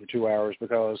just speak for 2 hours,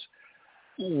 because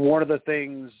one of the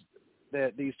things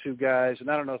that these two guys,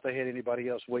 and I don't know if they had anybody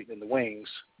else waiting in the wings,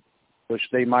 which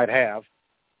they might have,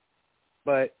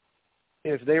 but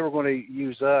if they were going to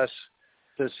use us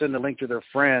to send a link to their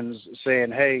friends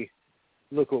saying, hey,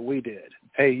 look what we did.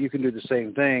 Hey, you can do the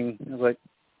same thing. I was like,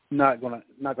 not gonna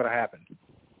happen.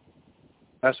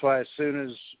 That's why as soon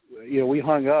as we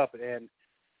hung up and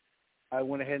I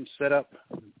went ahead and set up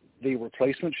the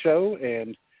replacement show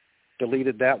and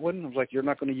deleted that one. I was like, you're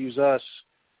not going to use us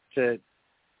to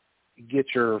get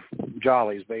your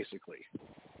jollies, basically.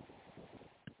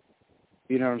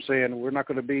 You know what I'm saying? We're not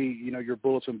going to be, your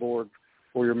bulletin board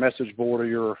or your message board or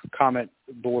your comment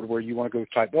board where you want to go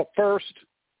type up first.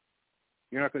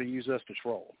 You're not going to use us to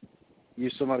troll.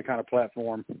 Use some other kind of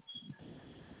platform,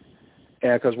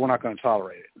 because we're not going to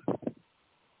tolerate it.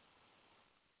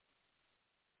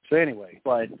 So anyway.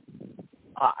 But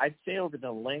I'd say over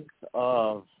the length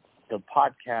of the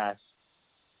podcast,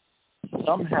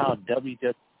 somehow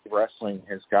WWE wrestling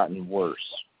has gotten worse.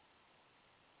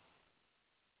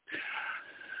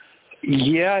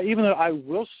 Yeah, even though I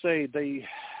will say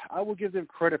I will give them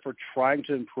credit for trying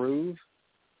to improve.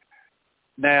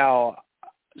 Now,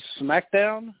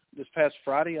 SmackDown this past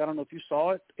Friday, I don't know if you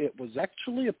saw it, it was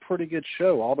actually a pretty good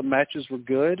show. All the matches were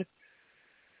good.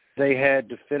 They had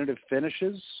definitive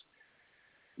finishes.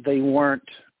 They weren't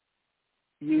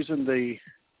using the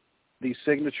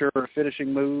signature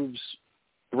finishing moves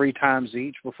 3 times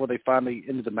each before they finally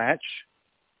ended the match.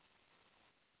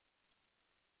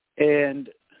 And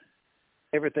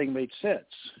everything made sense.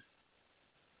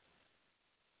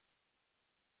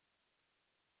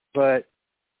 But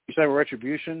you say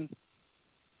Retribution?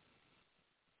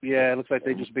 Yeah, it looks like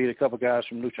they just beat a couple guys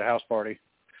from Lucha House Party.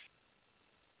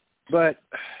 But,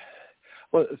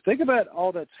 well, think about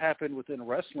all that's happened within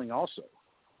wrestling also.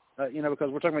 Because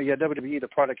we're talking about, WWE, the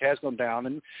product has gone down,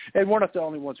 and we're not the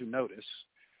only ones who notice.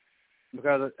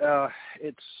 Because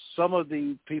it's some of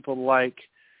the people like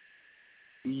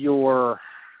your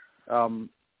Brian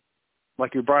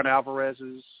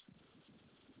Alvarez's,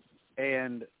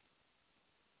 and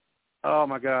oh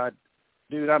my God,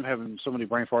 dude, I'm having so many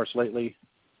brain farts lately.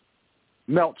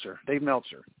 Dave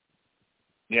Meltzer.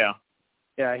 Yeah.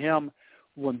 Yeah, him,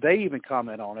 when they even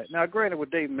comment on it. Now, granted,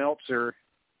 with Dave Meltzer,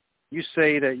 you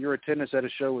say that your attendance at a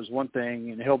show is one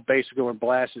thing, and he'll basically go and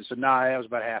blast it. So, nah, that was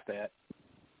about half that.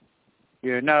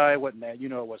 No, it wasn't that.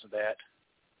 It wasn't that.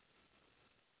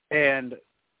 And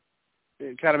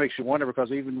it kind of makes you wonder,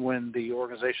 because even when the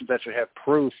organizations actually have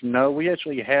proof, no, we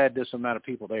actually had this amount of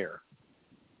people there.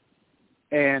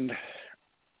 And,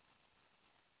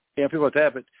 people like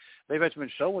that, but they've actually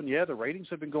been showing, the ratings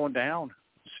have been going down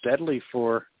steadily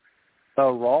for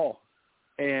Raw.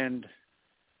 And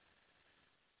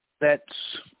that's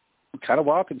kind of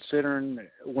wild, considering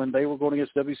when they were going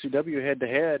against WCW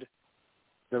head-to-head,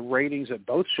 the ratings that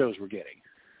both shows were getting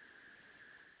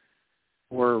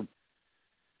were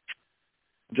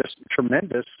just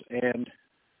tremendous. And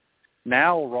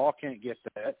now Raw can't get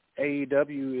that.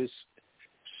 AEW is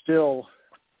still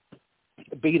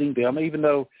beating them, even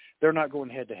though they're not going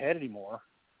head-to-head anymore.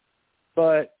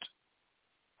 But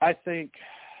I think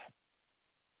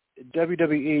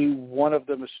WWE, one of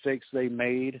the mistakes they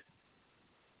made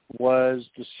was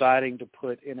deciding to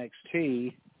put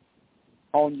NXT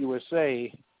on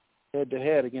USA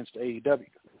head-to-head against AEW.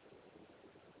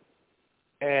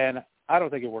 And I don't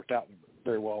think it worked out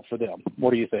very well for them.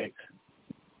 What do you think?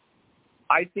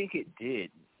 I think it did.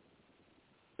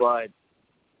 But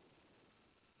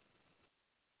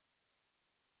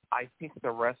I think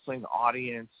the wrestling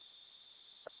audience,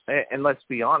 and let's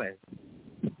be honest,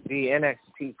 the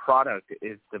NXT product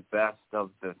is the best of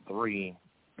the 3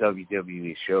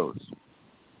 WWE shows.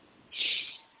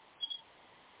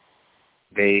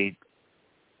 They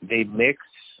mix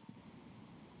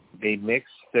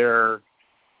the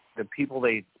people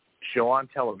they show on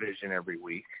television every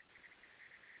week.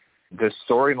 The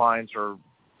storylines are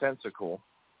sensical.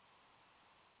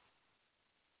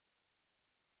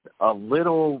 A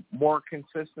little more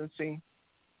consistency,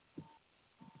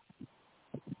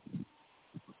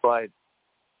 but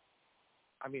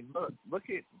I mean, look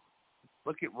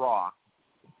at Raw.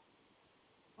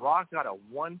 Raw got a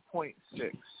 1.6.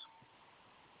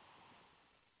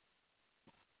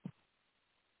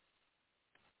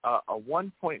 A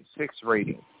 1.6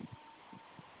 rating.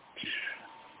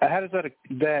 How does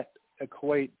that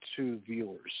equate to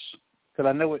viewers? Because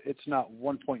I know it's not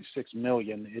 1.6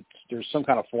 million. There's some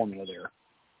kind of formula there.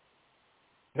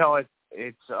 No,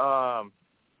 it's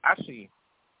actually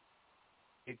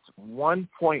it's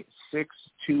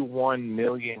 1.621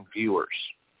 million viewers.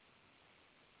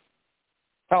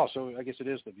 Oh, so I guess it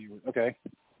is the viewer. Okay.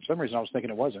 For some reason I was thinking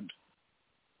it wasn't.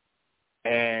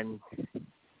 And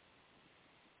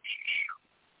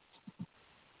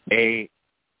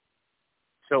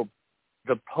so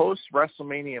the post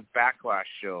WrestleMania Backlash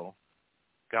show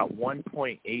got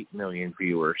 1.8 million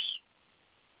viewers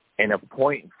and a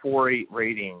 0.48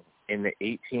 rating in the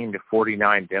 18 to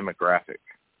 49 demographic.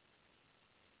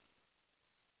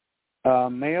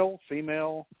 Male,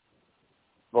 female?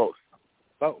 Both.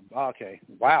 Oh, okay.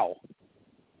 Wow.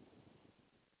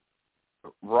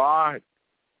 Raw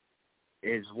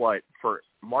is what, for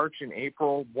March and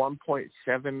April,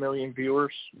 1.7 million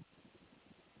viewers.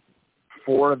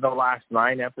 4 of the last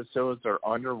 9 episodes are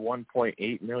under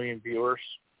 1.8 million viewers.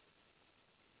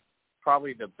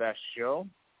 Probably the best show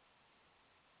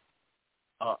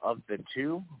of the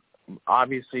two,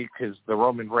 obviously, because the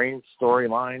Roman Reigns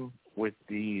storyline with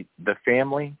the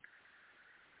family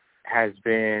has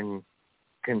been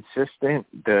consistent.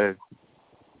 The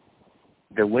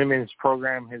women's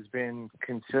program has been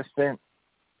consistent,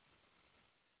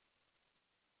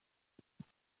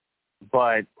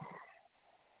 but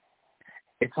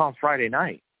it's on Friday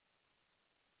night.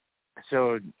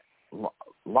 So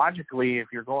logically, if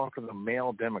you're going for the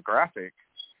male demographic,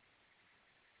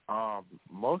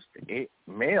 most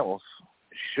males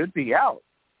should be out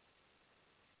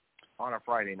on a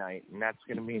Friday night, and that's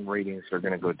going to mean ratings are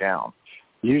going to go down.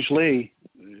 Usually,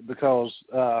 because,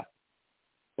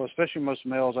 especially most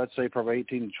males, I'd say probably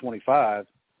 18 to 25,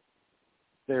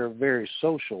 they're very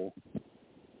social.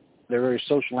 They're very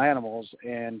social animals,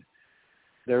 and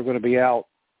they're going to be out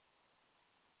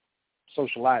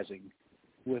socializing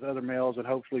with other males and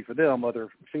hopefully for them, other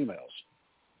females.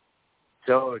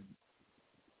 So,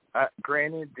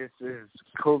 granted, this is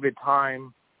COVID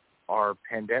time or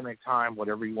pandemic time,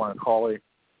 whatever you want to call it.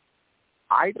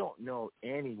 I don't know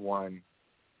anyone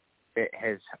that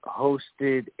has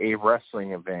hosted a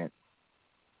wrestling event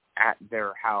at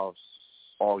their house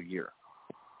all year.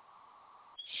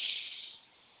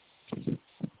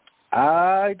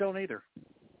 I don't either.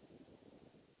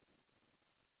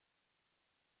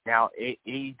 Now,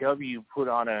 AEW put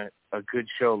on a good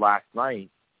show last night.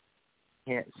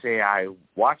 Can't say I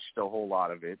watched a whole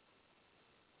lot of it,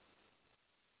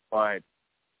 but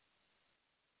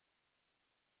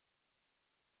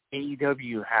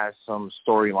AEW has some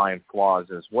storyline flaws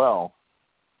as well.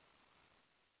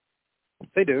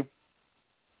 They do.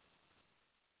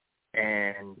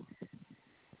 And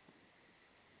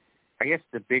I guess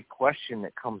the big question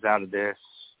that comes out of this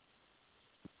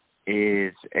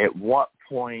is, at what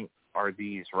point are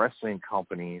these wrestling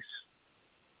companies,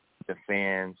 the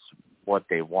fans, what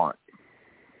they want?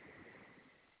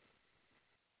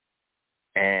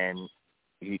 And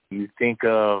you think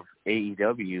of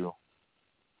AEW,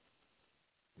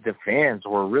 the fans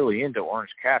were really into Orange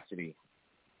Cassidy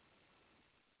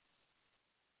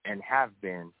and have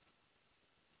been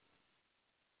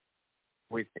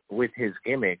with his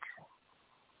gimmick.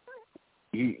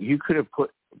 You could have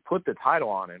put the title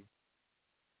on him,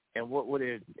 and what would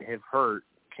it have hurt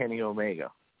Kenny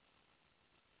Omega?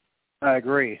 I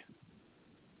agree.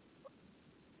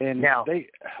 And now, do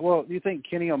you think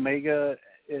Kenny Omega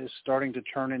is starting to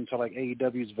turn into like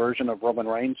AEW's version of Roman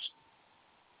Reigns?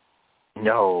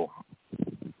 No.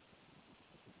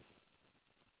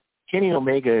 Kenny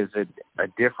Omega is a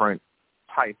different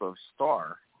type of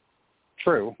star.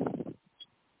 True.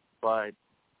 But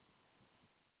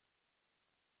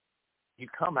you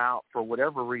come out, for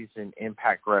whatever reason,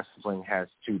 Impact Wrestling has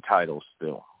 2 titles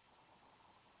still.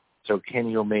 So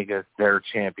Kenny Omega's their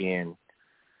champion.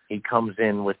 He comes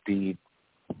in with the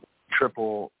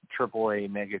AAA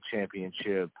Mega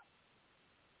Championship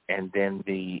and then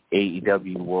the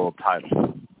AEW World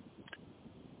title.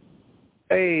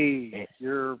 Hey,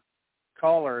 your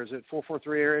caller, is it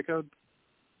 443 area code?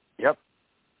 Yep.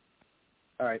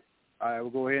 All right. I will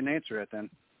go ahead and answer it then.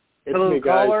 It's Hello, me,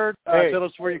 caller. Hey. Tell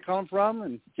us where you come from.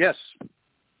 And yes.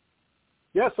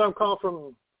 Yes, I'm calling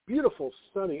from beautiful,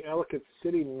 sunny Ellicott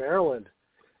City, Maryland.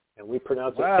 And we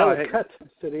pronounce it Ellicott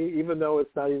City, even though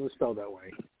it's not even spelled that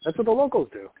way. That's what the locals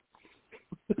do.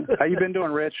 How you been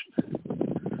doing, Rich?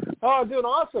 Oh, I'm doing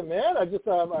awesome, man. I just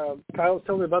Kyle was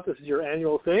telling me about this is your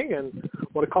annual thing, and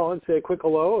Want to call in, say a quick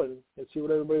hello, and see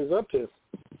what everybody's up to?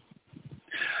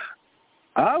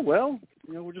 Well,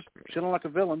 we're just chilling like a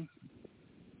villain.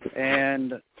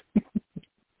 And,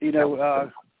 You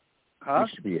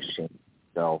should be ashamed of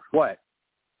yourself. What?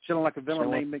 Chilling like a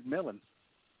villain named McMillan.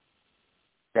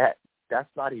 That's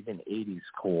not even 80s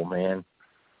cool, man.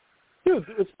 Dude,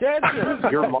 it's dad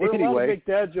jokes. Your mullet, anyway. Make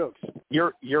dad jokes.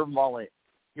 Your mullet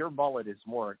is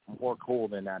more cool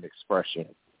than that expression.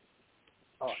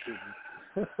 Oh,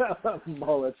 dude.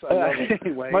 Mullets. I love it.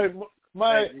 Anyway,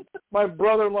 my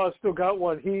brother-in-law still got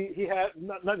one. He had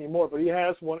not anymore, but he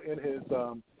has one in his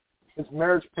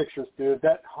marriage pictures, dude.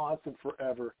 That haunts him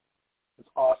forever. It's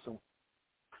awesome.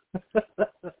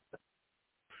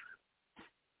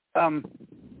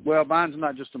 Well, mine's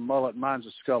not just a mullet. Mine's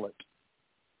a skullet.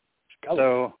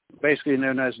 So basically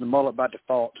known as the mullet by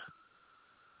default.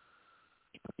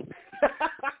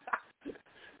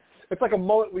 It's like a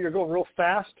mullet where you're going real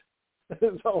fast.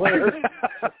 It's all there.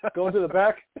 Going to the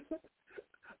back.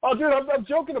 Oh, dude, I'm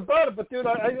joking about it, but dude,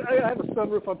 I have a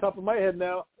sunroof on top of my head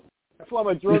now. I fly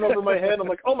my drone over my head. I'm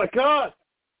like, oh my god,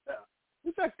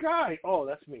 who's that guy? Oh,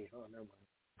 that's me. Oh, never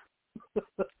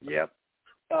mind. Yep.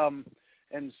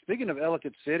 And speaking of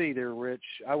Ellicott City there, Rich,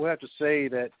 I would have to say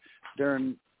that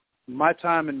during my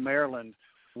time in Maryland,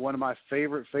 one of my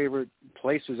favorite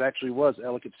places actually was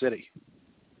Ellicott City.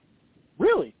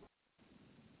 Really?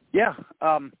 Yeah.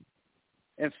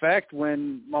 In fact,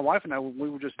 when my wife and I, we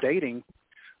were just dating,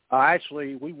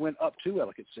 we went up to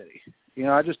Ellicott City.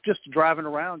 I just driving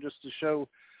around just to show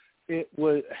it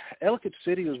was Ellicott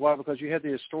City was wild because you had the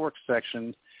historic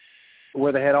section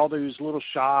where they had all these little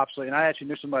shops, and I actually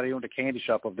knew somebody who owned a candy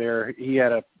shop up there. He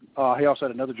also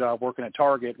had another job working at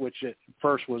Target, which at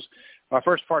first was my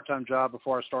first part-time job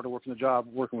before I started working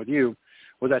with you,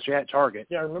 was actually at Target.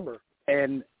 Yeah, I remember.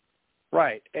 And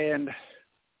right, and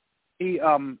he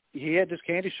had this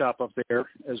candy shop up there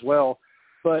as well.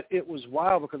 But it was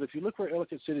wild because if you look where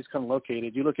Ellicott City is kind of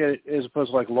located, you look at it as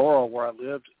opposed to like Laurel where I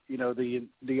lived.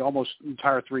 The almost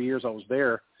entire 3 years I was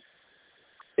there,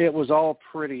 it was all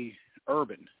pretty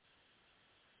urban,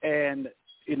 and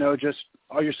just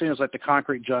all you're seeing is like the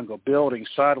concrete jungle, buildings,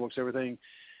 sidewalks, everything.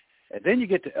 And then you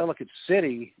get to Ellicott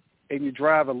City and you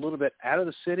drive a little bit out of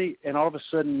the city, and all of a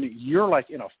sudden you're like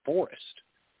in a forest,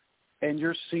 and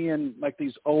you're seeing like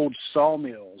these old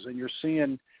sawmills, and you're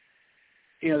seeing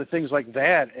the things like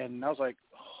that. And I was like,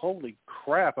 holy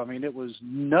crap. I mean, it was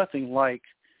nothing like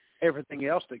everything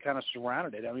else that kind of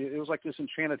surrounded it. I mean, it was like this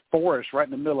enchanted forest right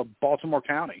in the middle of Baltimore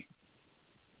County.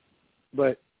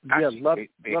 But actually, yeah,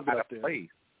 they love had it up a there. place.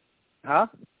 Huh?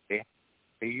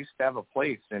 They used to have a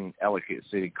place in Ellicott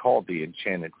City called the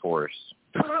Enchanted Forest.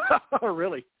 Oh,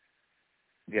 really?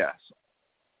 Yes.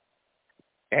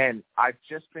 And I've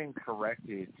just been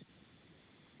corrected.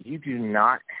 You do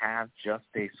not have just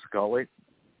a skullet.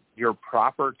 Your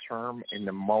proper term in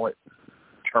the mullet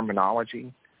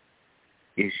terminology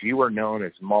is you are known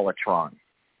as mulletron.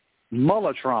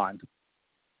 Mulletron.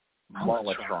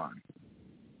 Mulletron.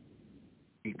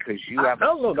 Because you have I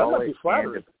don't know, that might be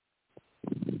flattering.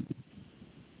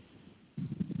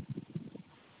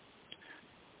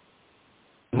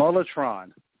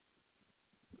 Mulletron.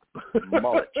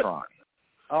 Mulletron.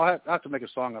 I'll have to make a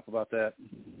song up about that.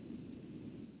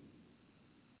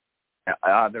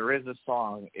 There is a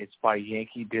song. It's by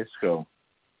Yankee Disco.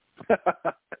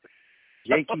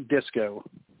 Yankee Disco.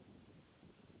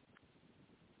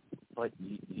 But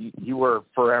you were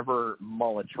forever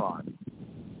Mulletron.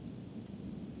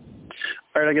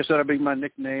 All right, I guess that'll be my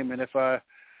nickname. And for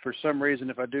some reason,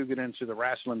 if I do get into the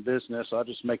wrestling business, I'll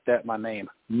just make that my name,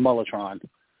 Mulletron.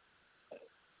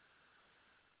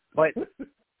 But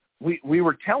we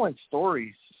were telling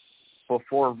stories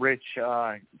before Rich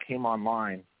came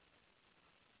online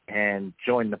and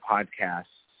joined the podcast.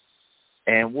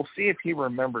 And we'll see if he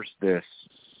remembers this.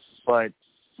 But,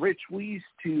 Rich, we used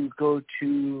to go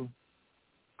to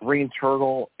Green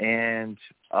Turtle and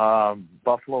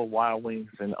Buffalo Wild Wings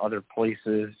and other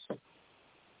places.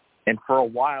 And for a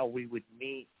while, we would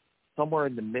meet somewhere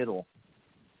in the middle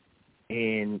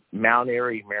in Mount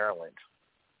Airy, Maryland.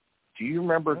 Do you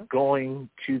remember going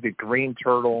to the Green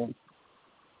Turtle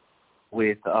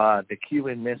with the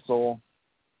Cuban Missile?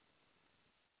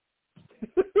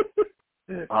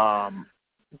 You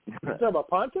talking about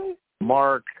Ponte?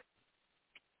 Mark.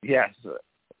 Yes.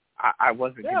 I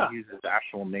wasn't going to use his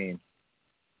actual name.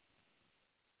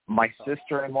 My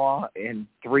sister-in-law and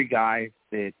 3 guys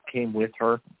that came with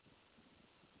her.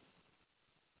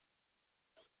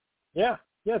 Yeah,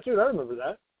 dude, I remember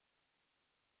that.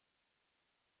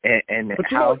 And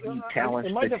how he challenged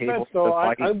in my the defense, table though, to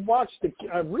fight.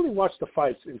 I really watched the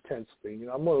fights intensely.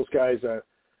 I'm one of those guys that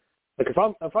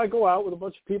Like if I go out with a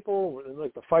bunch of people and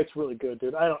like the fight's really good,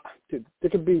 dude. There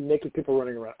could be naked people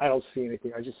running around. I don't see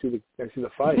anything. I just see the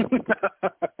fight.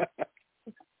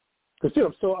 Because dude,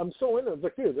 I'm so into it. It's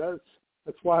like, dude,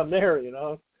 that's why I'm there, you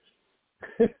know.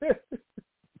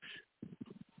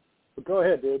 But go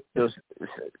ahead, dude.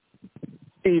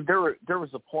 Steve, there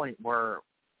was a point where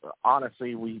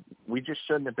honestly we just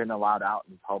shouldn't have been allowed out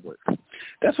in public.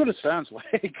 That's what it sounds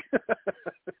like.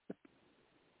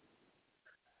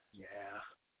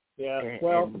 Yeah. And,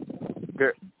 well,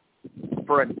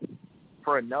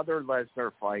 for another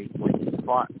Lesnar fight when he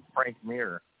fought Frank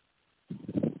Mir,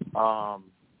 I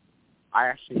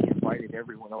actually invited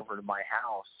everyone over to my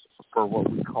house for what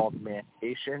we called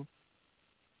mancation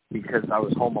because I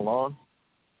was home alone.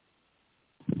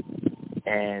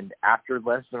 And after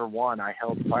Lesnar won, I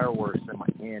held fireworks in my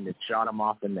hand and shot him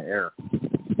off in the air.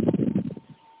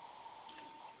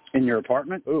 In your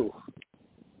apartment? Ooh.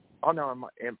 Oh no,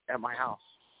 at my house.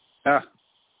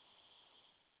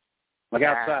 Like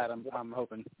outside, I'm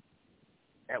hoping.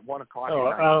 At 1 o'clock.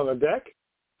 Oh, out on the deck?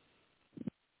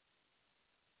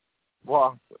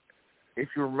 Well, if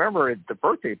you remember at the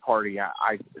birthday party,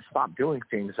 I stopped doing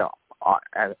things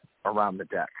around the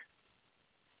deck.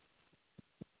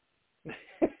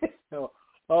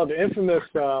 Oh, the infamous,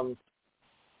 the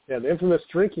infamous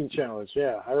drinking challenge.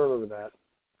 Yeah, I remember that.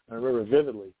 I remember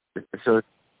vividly. So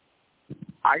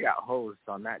I got hosed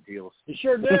on that deal. You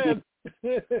sure did.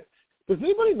 Does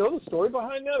anybody know the story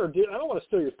behind that? I don't want to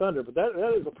steal your thunder, but that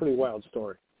is a pretty wild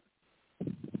story.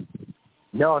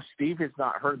 No, Steve has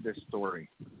not heard this story.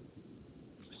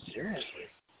 Seriously?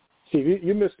 Steve,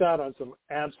 you missed out on some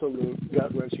absolute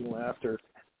gut-wrenching laughter.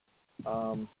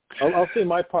 I'll say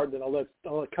my part, then I'll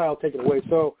let Kyle take it away.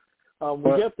 So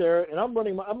we get there, and I'm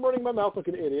running my mouth like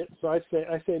an idiot. So I say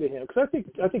to him, because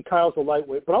I think Kyle's a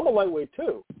lightweight, but I'm a lightweight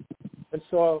too, and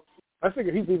so I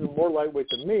figure he's even more lightweight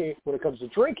than me when it comes to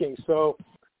drinking. So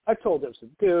I told him,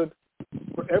 dude,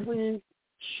 for every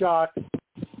shot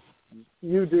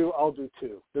you do, I'll do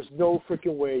 2. There's no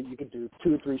freaking way you can do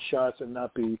 2 or 3 shots and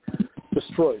not be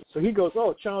destroyed. So he goes,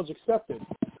 oh, challenge accepted.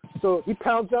 So he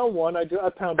pounds down 1, I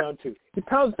pound down 2. He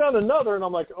pounds down another, and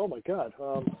I'm like, oh, my God,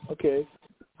 okay.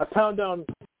 I pound down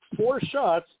 4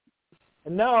 shots,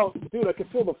 and now, dude, I can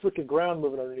feel the freaking ground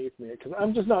moving underneath me because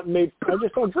I'm just not made – I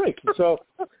just don't drink.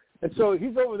 And so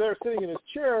he's over there sitting in his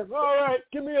chair. All right,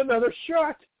 give me another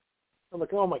shot. I'm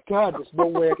like, oh, my God, there's no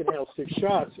way I can handle 6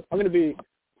 shots. I'm going to be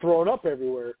thrown up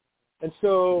everywhere. And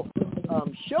so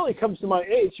Shelly comes to my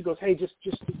aid. She goes, hey, just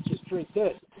drink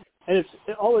this. And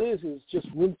all it is just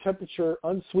room temperature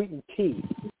unsweetened tea.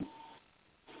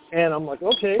 And I'm like,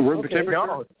 okay. Room temperature?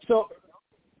 No. So,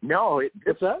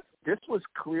 what's that? This was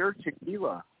clear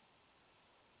tequila.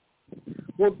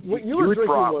 Well, what you were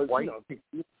drinking was, white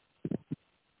tequila.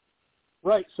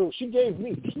 Right, so she gave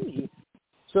me tea.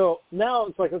 So now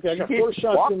it's like, okay, I got 4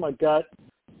 shots in my gut,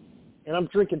 and I'm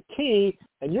drinking tea,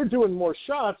 and you're doing more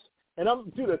shots. And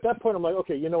at that point, I'm like,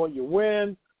 okay, you know what, you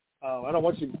win. I don't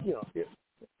want you,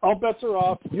 all bets are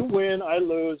off. You win, I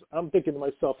lose. I'm thinking to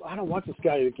myself, I don't want this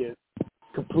guy to get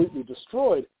completely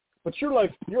destroyed. But you're a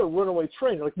runaway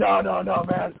train. You're like, no,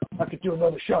 man, I could do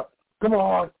another shot. Come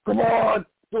on,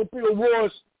 don't be a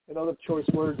wuss, and other choice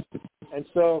words. And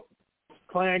so,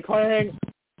 clang, clang,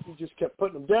 you just kept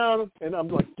putting them down, and I'm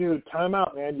like, dude, time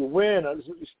out, man. You win.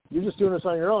 You're just doing this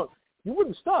on your own. You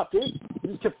wouldn't stop, dude. You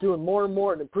just kept doing more and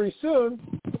more, and then pretty soon,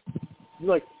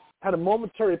 you had a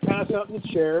momentary pass out in the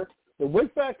chair, then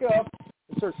wake back up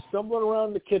and start stumbling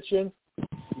around the kitchen.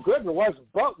 You grabbed your wife's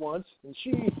butt once, and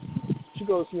she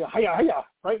goes, hiya,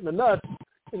 right in the nuts,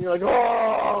 and you're like,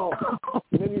 oh!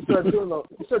 And then you start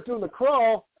doing the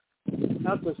crawl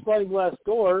out the sliding glass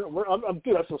door.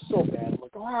 Dude, I feel so bad. I'm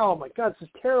like, oh my God, this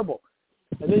is terrible.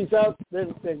 And then he's out.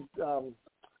 Then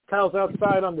Kyle's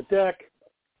outside on the deck,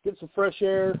 getting some fresh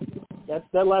air.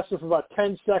 That lasted for about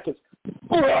 10 seconds.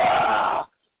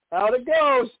 Out it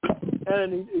goes,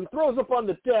 and he throws up on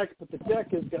the deck, but the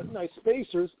deck has got nice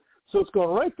spacers, so it's going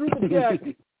right through the deck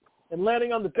and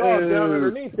landing on the dog down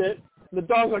underneath it. And the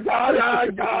dog's like,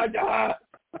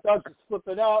 The dog's just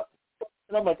flipping out.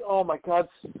 And I'm like, oh, my God,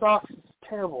 sucks. It's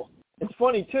terrible. It's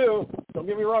funny, too. Don't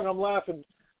get me wrong, I'm laughing.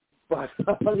 But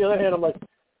on the other hand, I'm like,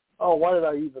 oh, why did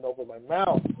I even open my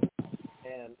mouth?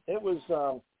 And it was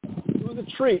a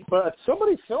treat. But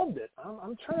somebody filmed it.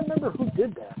 I'm trying to remember who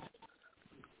did that.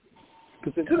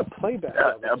 Because they did a playback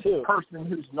of it, too. A person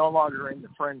who's no longer in the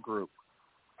friend group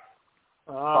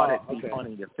thought it'd be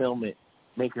funny to film it,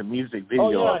 make a music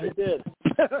video of it. Oh, yeah, he did.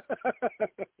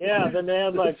 Yeah, then they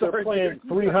had they're playing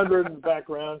 300 in the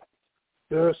background.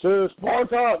 This is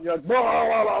Sparta. You're like, blah,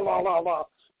 blah, blah, blah, blah.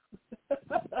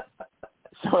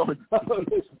 So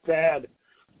it's bad.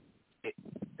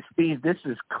 Steve, this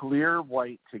is clear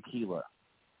white tequila.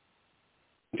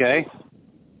 Okay.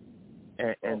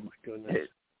 And Oh my goodness.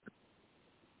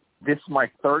 This is my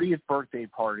 30th birthday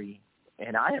party,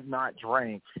 and I have not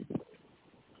drank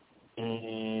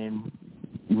in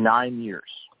 9 years.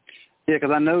 Yeah,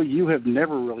 because I know you have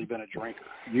never really been a drinker.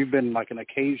 You've been like an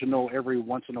occasional, every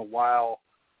once in a while,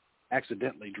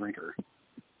 accidentally drinker.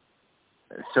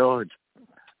 So,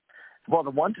 well, the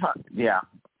one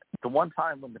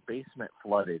time when the basement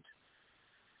flooded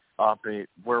up at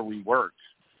where we worked,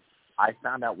 I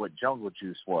found out what jungle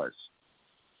juice was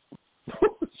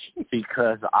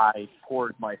because I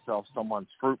poured myself someone's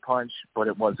fruit punch, but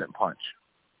it wasn't punch.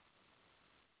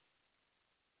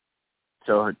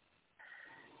 So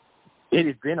it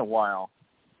had been a while,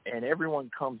 and everyone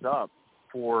comes up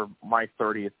for my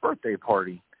 30th birthday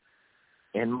party.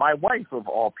 And my wife, of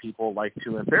all people, liked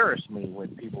to embarrass me when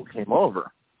people came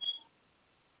over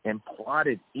and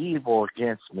plotted evil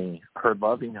against me, her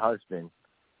loving husband.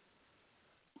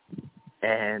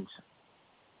 And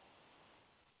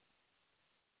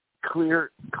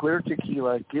clear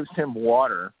tequila gives him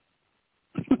water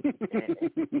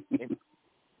and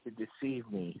to deceive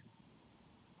me.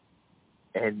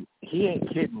 And he ain't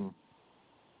kidding.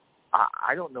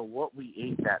 I don't know what we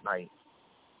ate that night,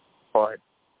 but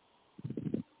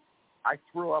I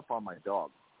threw up on my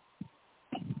dog.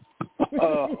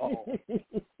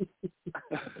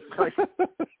 Like,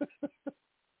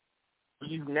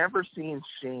 you've never seen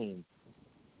shame.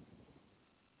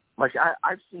 Like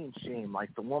I've seen shame,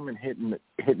 like the woman hitting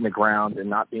the ground and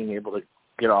not being able to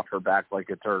get off her back like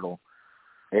a turtle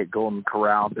at Golden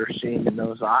Corral. There's shame in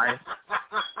those eyes.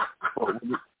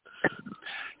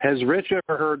 Has Rich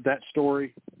ever heard that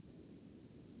story?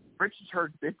 Rich has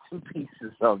heard bits and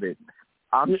pieces of it.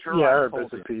 I'm sure. Yeah, I I heard told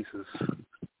bits and him. pieces.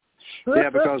 Yeah,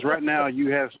 because right now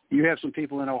you have some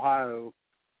people in Ohio,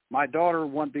 my daughter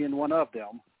being one of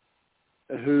them,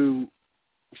 who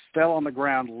fell on the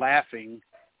ground laughing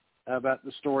about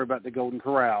the story about the Golden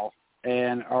Corral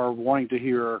and are wanting to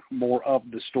hear more of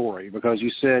the story because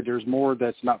you said there's more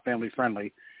that's not family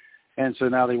friendly, and so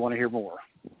now they want to hear more.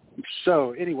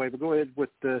 So anyway, but go ahead with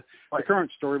the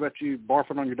current story about you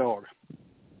barfing on your dog.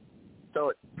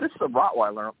 So this is a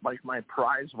Rottweiler, like my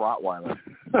prize Rottweiler.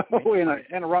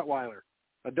 and a Rottweiler,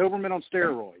 a Doberman on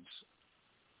steroids.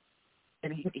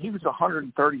 And he was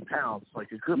 130 pounds,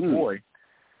 like a good boy.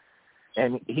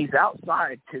 And he's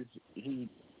outside because he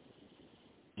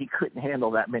couldn't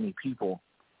handle that many people.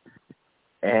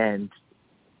 And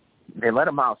they let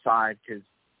him outside because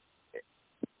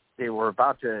they were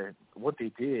about to, what she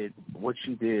did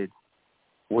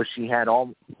was she had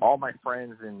all my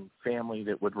friends and family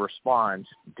that would respond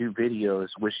do videos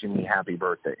wishing me happy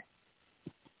birthday.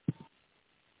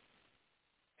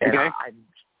 And okay.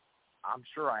 I'm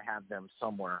sure I have them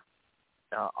somewhere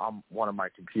on one of my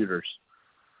computers.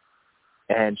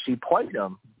 And she played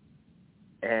them,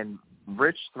 and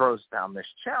Rich throws down this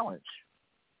challenge.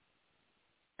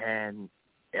 And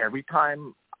every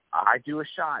time I do a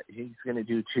shot, he's going to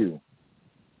do two.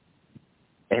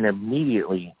 And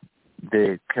immediately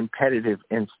the competitive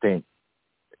instinct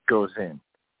goes in.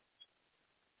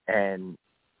 And,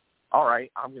 all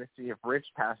right, I'm going to see if Rich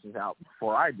passes out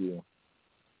before I do.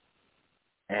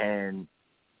 And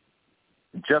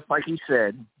just like he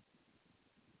said,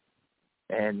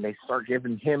 and they start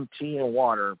giving him tea and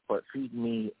water, but feeding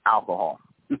me alcohol.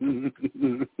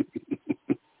 Dude,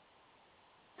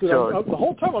 So the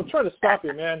whole time I'm trying to stop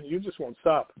you, man. You just won't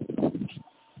stop.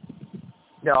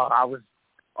 No, I was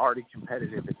already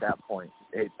competitive at that point.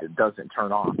 It doesn't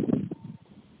turn off.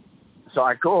 So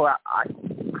I go out, I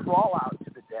crawl out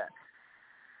to the deck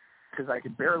because I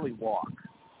could barely walk.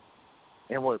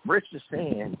 And what Rich is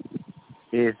saying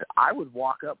is I would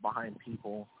walk up behind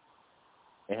people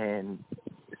and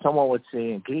someone would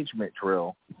say engagement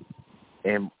drill.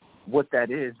 And what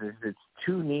that is it's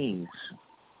two knees.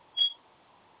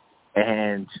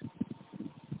 And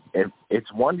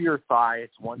it's one to your thigh,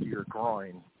 it's one to your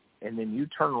groin. And then you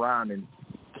turn around and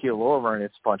keel over and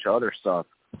it's a bunch of other stuff.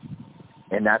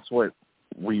 And that's what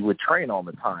we would train all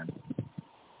the time.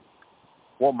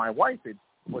 Well, my wife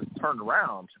was turned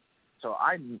around, so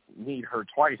I kneed her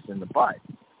twice in the butt.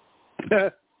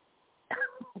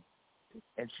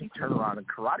 And she turned around and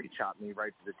karate chopped me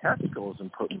right to the testicles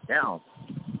and put me down.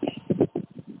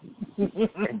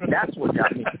 And that's what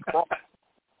got me to crawl.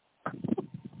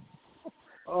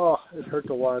 Oh, it hurt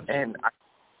to watch. And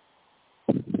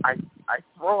I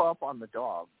throw up on the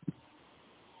dog.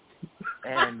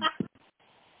 And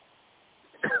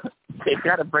they've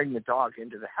got to bring the dog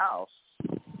into the house.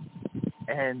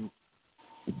 And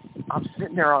I'm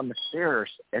sitting there on the stairs,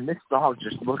 and this dog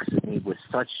just looks at me with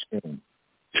such shame.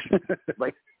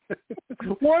 Like,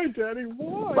 why, Daddy?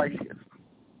 Why? Like,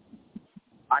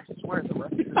 I swear the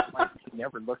rest of his life he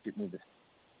never looked at me this.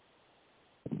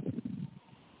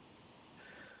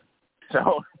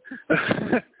 So,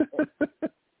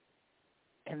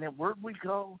 and then where'd we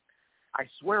go? I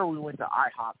swear we went to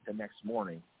IHOP the next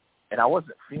morning, and I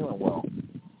wasn't feeling well.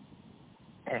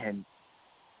 And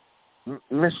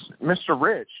Mr.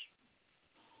 Rich,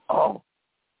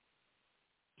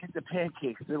 get the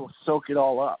pancakes. It'll soak it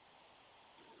all up.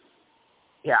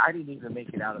 Yeah, I didn't even make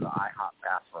it out of the IHOP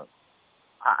bathroom.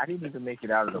 I didn't even make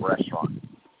it out of the restaurant.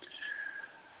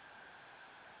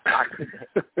 I couldn't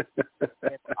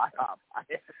get IHOP.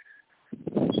 It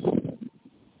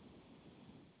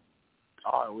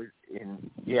was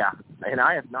and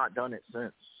I have not done it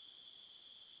since.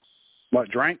 What,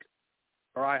 drank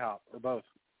or IHOP or both?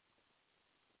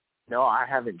 No, I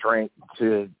haven't drank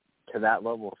to that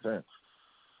level since.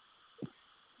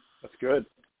 That's good.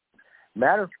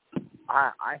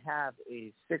 I have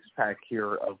a 6-pack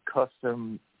here of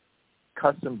custom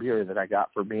beer that I got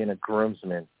for being a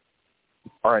groomsman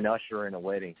or an usher in a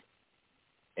wedding,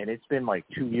 and it's been like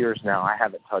 2 years now. I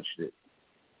haven't touched it.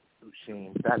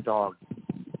 Shame. That dog,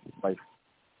 like,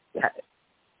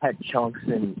 had chunks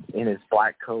in his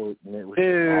black coat, and it was.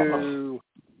 Ew.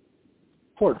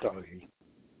 Poor doggy.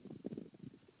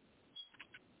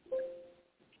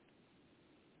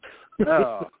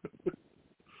 Oh.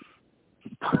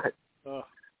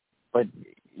 But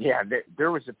yeah,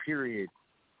 there was a period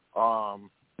that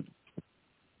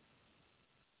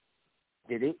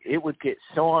it would get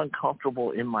so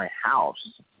uncomfortable in my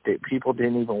house that people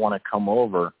didn't even want to come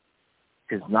over,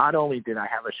 because not only did I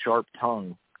have a sharp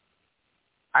tongue,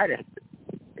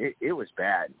 it was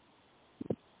bad.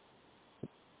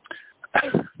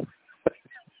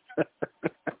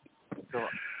 So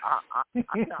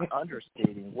I'm not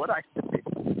understating what I said at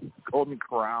Golden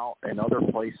Corral and other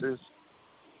places.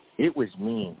 It was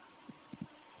mean.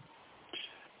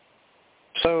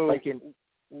 So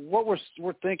what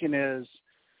we're thinking is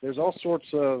there's all sorts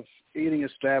of eating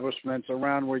establishments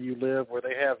around where you live where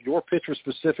they have your picture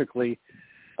specifically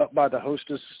up by the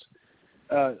hostess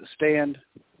stand,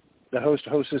 the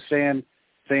hostess stand,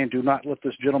 saying, "Do not let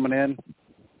this gentleman in."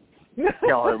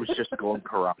 No, it was just Golden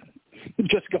Corral.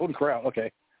 Just Golden Corral,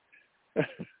 okay.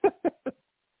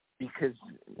 Because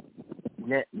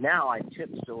now I tip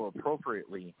so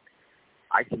appropriately,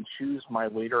 I can choose my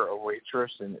waiter or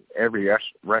waitress in every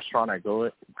restaurant I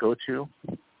go to.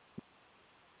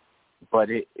 But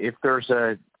if there's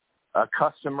a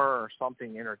customer or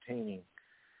something entertaining,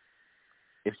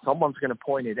 if someone's going to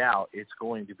point it out, it's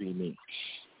going to be me.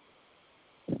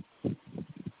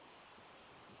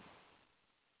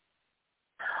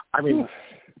 I mean,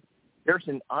 there's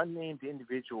an unnamed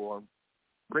individual,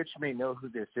 Rich may know who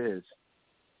this is.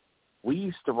 We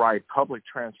used to ride public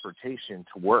transportation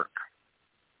to work.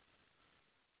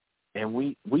 And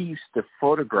we used to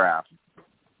photograph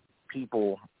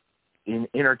people in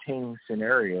entertaining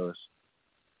scenarios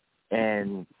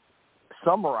and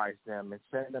summarize them and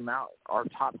send them out, our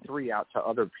top 3 out to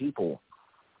other people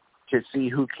to see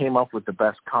who came up with the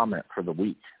best comment for the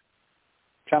week.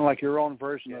 Kind of like your own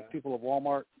version of People of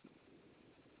Walmart.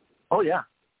 Oh, yeah.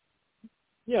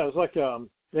 Yeah, it was like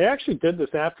they actually did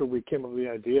this after we came up with the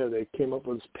idea. They came up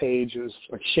with this page. It was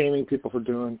like shaming people for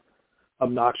doing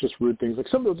obnoxious, rude things. Like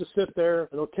somebody will just sit there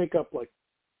and they'll take up like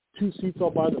 2 seats all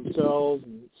by themselves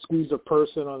and squeeze a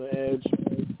person on the edge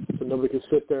so nobody can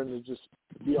sit there and they just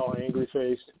be all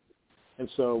angry-faced. And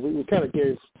so we kind of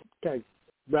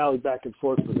rallied back and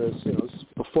forth for this, this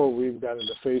before we even got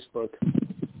into Facebook.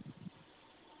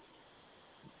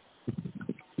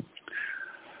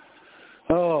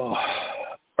 Oh,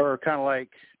 or kind of like,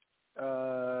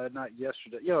 not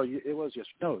yesterday. It was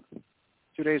yesterday. No,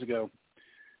 2 days ago.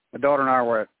 My daughter and I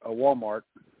were at a Walmart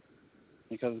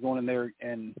because I was going in there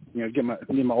and, get my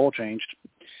oil changed.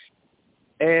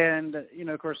 And,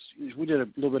 of course, we did a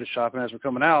little bit of shopping as we're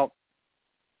coming out.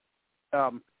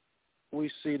 We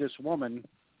see this woman,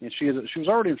 and she was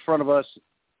already in front of us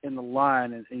in the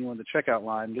line, in the checkout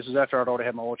line. This is after I'd already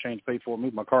had my oil change paid for,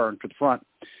 moved my car into the front.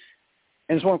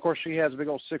 And this one, of course, she has a big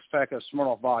old 6-pack of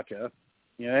Smirnoff vodka.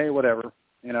 Hey, whatever,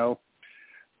 We'll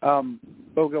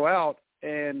go out,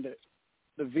 and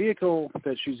the vehicle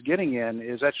that she's getting in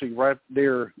is actually right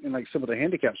there in like some of the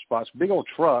handicap spots, big old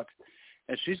truck,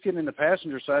 and she's getting in the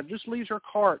passenger side, just leaves her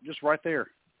cart just right there.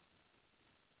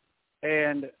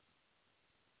 And,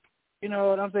 and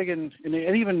I'm thinking, and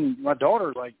even my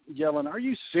daughter like yelling, "Are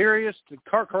you serious? The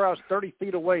cart corral is 30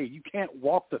 feet away. You can't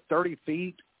walk the 30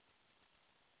 feet."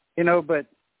 But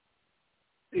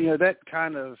that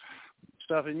kind of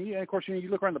stuff. And of course, you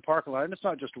look around the parking lot, and it's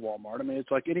not just a Walmart. I mean,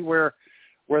 it's like anywhere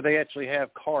where they actually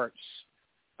have carts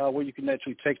where you can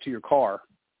actually take to your car.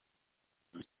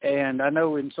 And I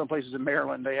know in some places in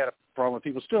Maryland they had a problem with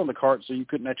people stealing the cart, so you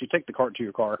couldn't actually take the cart to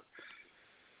your car.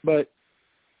 But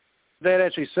that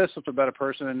actually says something about a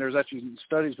person, and there's actually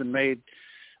studies been made,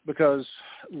 because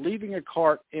leaving a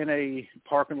cart in a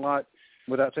parking lot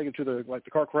without taking it to the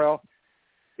cart corral,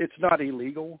 it's not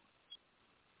illegal,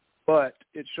 but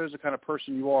it shows the kind of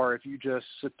person you are if you just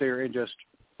sit there and just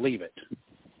leave it.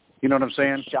 You know what I'm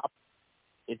saying?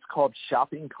 It's called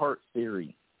shopping cart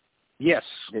theory. Yes.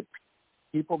 That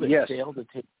people that fail to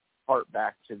take the cart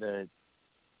back to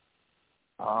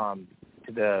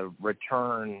the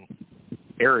return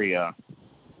area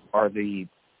are the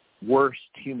worst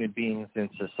human beings in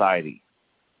society.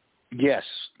 Yes.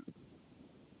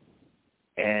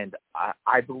 And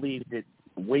I believe that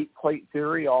weight plate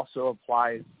theory also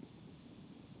applies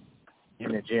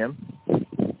in the gym.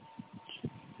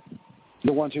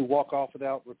 The ones who walk off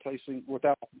without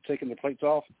taking the plates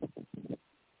off?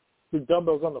 The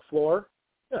dumbbells on the floor?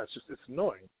 Yeah, it's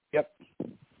annoying. Yep.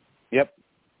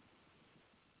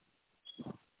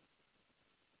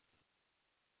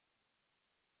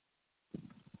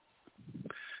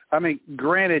 I mean,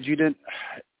 granted, you don't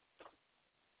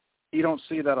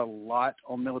see that a lot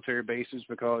on military bases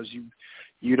because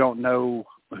you don't know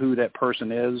who that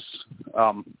person is.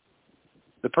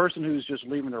 The person who's just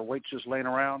leaving their weights just laying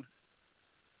around,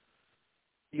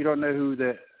 you don't know who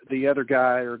the other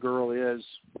guy or girl is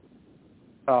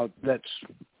that's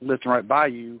lifting right by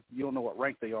you. You don't know what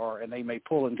rank they are, and they may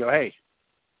pull and go, "Hey,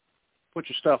 put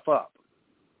your stuff up."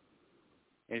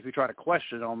 And if you try to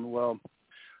question them, well,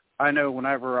 I know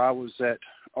whenever I was at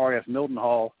RAF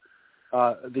Mildenhall,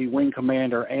 the wing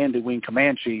commander and the wing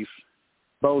command chief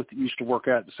both used to work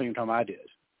out at the same time I did.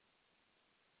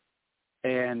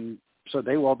 And so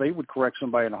they would correct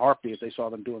somebody in a heartbeat if they saw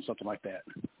them doing something like that.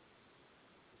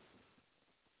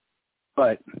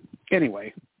 But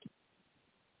anyway.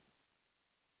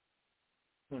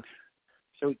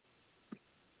 So,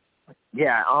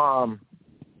 yeah,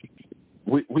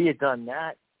 we had done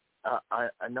that.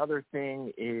 Another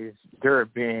thing is there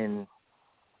have been,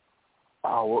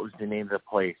 what was the name of the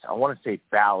place? I want to say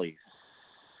Bally's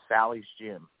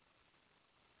Gym.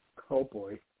 Oh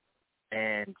boy!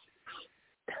 And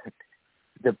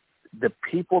the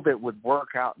people that would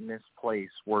work out in this place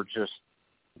were just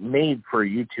made for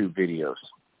YouTube videos.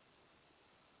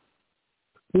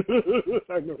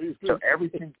 I know he's good. So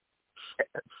everything.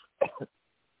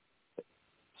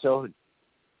 So.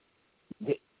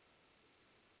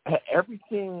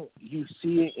 Everything you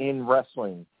see in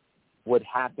wrestling would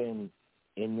happen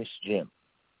in this gym.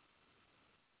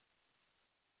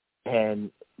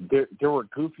 And there were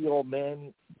goofy old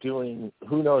men doing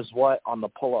who knows what on the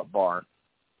pull-up bar.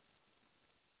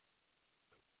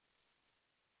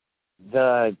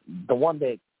 The one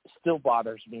that still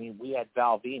bothers me, we had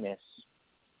Val Venus,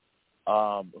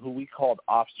 who we called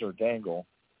Officer Dangle,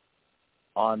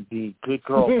 on the good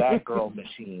girl, bad girl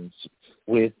machines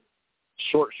with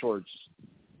short shorts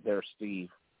there, Steve.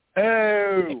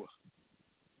 Oh.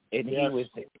 And yes.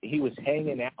 he was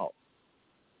hanging out.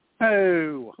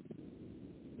 Oh.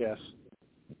 Yes.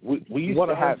 We used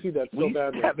to have see that so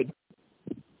badly.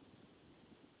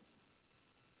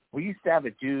 We used to have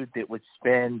a dude that would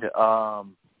spend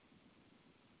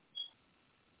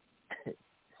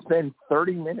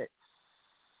 30 minutes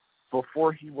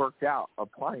before he worked out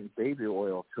applying baby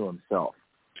oil to himself.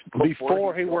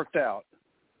 Before he worked out.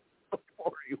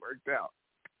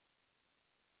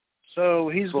 So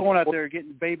he's going out there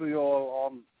getting baby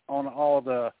oil on all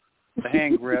the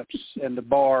hand grips and the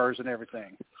bars and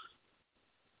everything.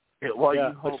 Well,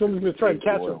 yeah, like someone's going to try and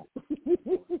catch him.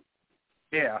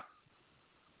 Yeah.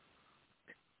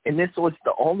 And this was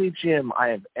the only gym I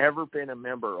have ever been a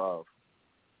member of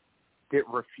that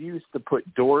refused to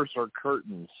put doors or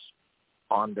curtains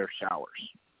on their showers.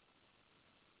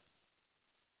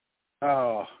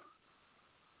 Oh.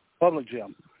 Public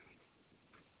gym.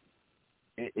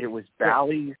 It was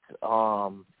Bally's.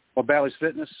 Bally's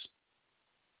Fitness?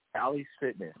 Bally's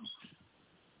Fitness.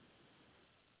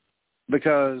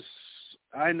 Because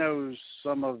I know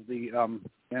some of the, and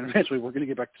eventually we're going to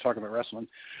get back to talking about wrestling.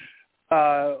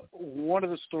 One of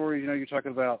the stories, you're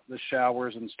talking about the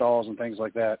showers and stalls and things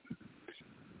like that.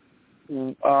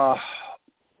 One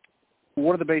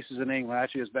of the bases in England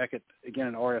actually is back at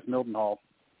RAF Mildenhall.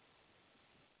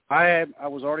 I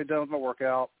was already done with my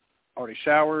workout, already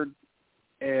showered,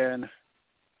 and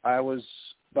I was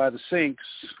by the sinks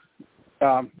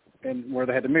and where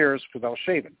they had the mirrors because I was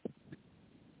shaving.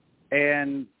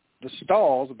 And the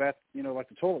stalls, like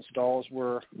the toilet stalls,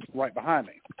 were right behind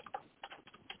me.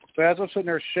 So as I'm sitting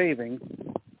there shaving,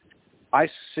 I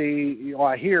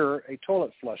hear a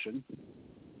toilet flushing.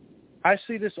 I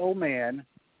see this old man,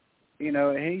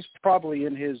 and he's probably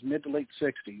in his mid to late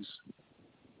 60s.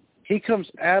 He comes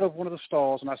out of one of the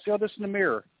stalls, and I see all this in the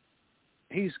mirror.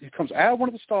 He comes out of one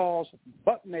of the stalls,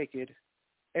 butt naked,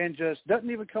 and just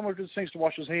doesn't even come over to the sinks to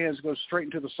wash his hands, goes straight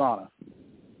into the sauna.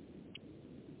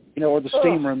 Or the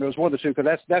steam room. There was one of the two,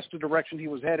 because that's the direction he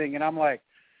was heading. And I'm like,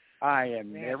 I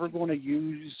am never going to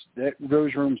use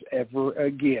those rooms ever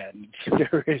again.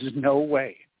 There is no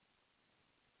way.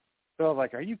 So I was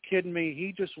like, are you kidding me?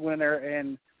 He just went there,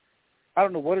 and I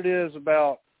don't know what it is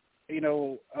about,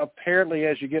 apparently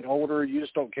as you get older, you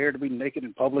just don't care to be naked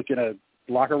in public in a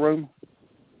locker room.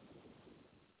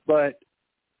 But,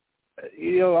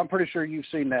 I'm pretty sure you've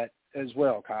seen that as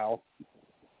well, Kyle.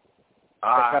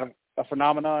 That's kind of a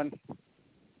phenomenon.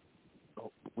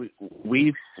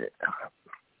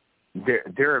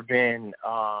 There have been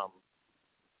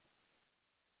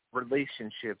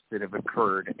relationships that have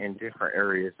occurred in different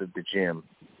areas of the gym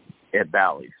at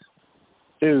Bally's.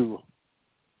 Ew.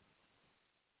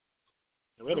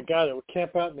 We had a guy that would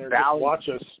camp out in there and just watch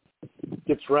us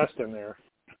get dressed in there.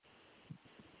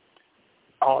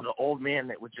 Oh, the old man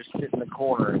that would just sit in the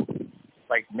corner and,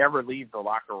 never leave the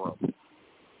locker room.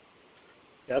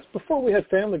 Yeah, that's before we had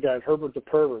Family Guy and Herbert the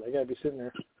Pervert. They got to be sitting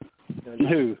there.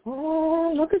 Who?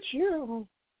 Oh, look at you.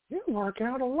 You work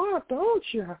out a lot, don't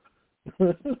you?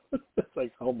 It's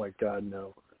like, oh, my God,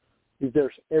 no. He's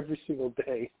there every single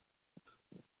day.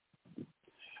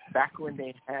 Back when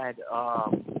they had,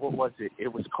 what was it? It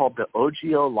was called the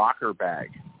OGO locker bag.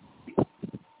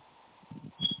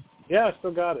 Yeah, I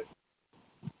still got it.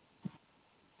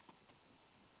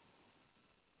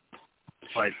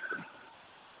 But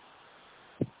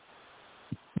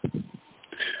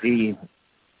the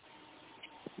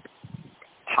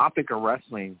topic of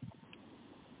wrestling,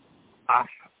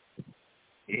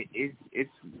 it's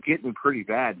getting pretty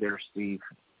bad there, Steve.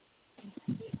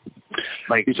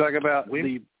 You talking about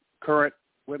the current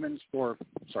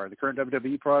the current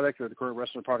WWE product or the current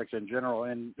wrestling products in general?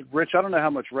 And Rich, I don't know how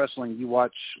much wrestling you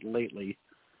watch lately,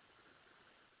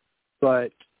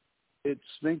 but it's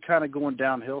been kind of going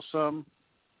downhill some.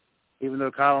 Even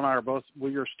though Kyle and I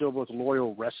we are still both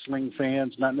loyal wrestling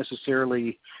fans, not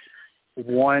necessarily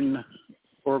one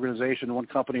organization, one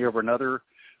company over another,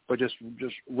 but just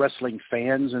wrestling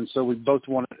fans. And so we both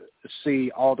want to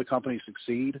see all the companies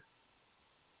succeed.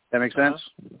 That makes sense?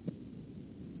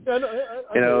 Yeah,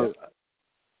 I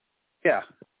yeah.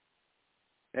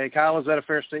 Hey, Kyle, is that a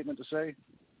fair statement to say?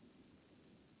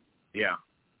 Yeah.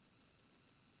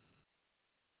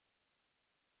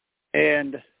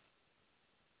 And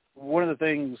one of the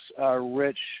things,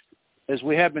 Rich, is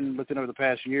we have been looking over the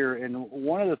past year, and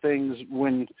one of the things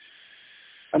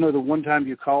I know the one time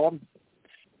you called,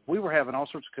 we were having all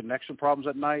sorts of connection problems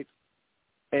at night,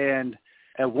 and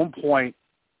at one point,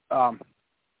 Kyle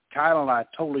and I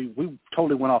totally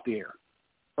went off the air,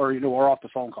 or off the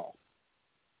phone call,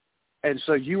 and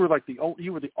so you were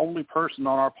the only person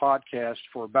on our podcast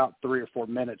for about 3 or 4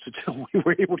 minutes until we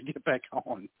were able to get back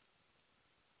on.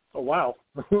 Oh wow.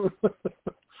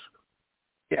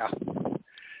 Yeah.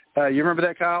 You remember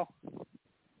that, Kyle?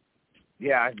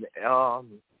 Yeah. I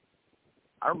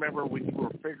remember when you were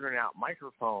figuring out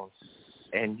microphones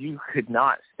and you could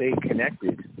not stay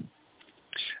connected.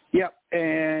 Yep.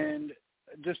 And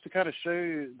just to kind of show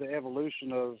you the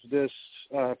evolution of this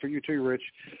for you too, Rich,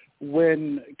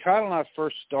 when Kyle and I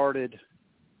first started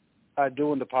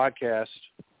doing the podcast,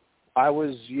 I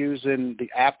was using the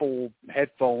Apple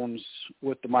headphones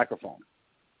with the microphone.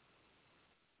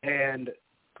 And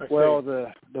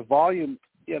the volume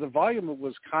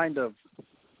was kind of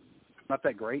not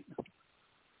that great.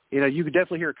 You could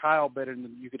definitely hear Kyle better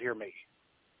than you could hear me.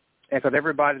 And because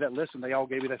everybody that listened, they all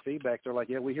gave me that feedback. They're like,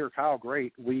 yeah, we hear Kyle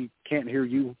great. We can't hear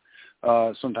you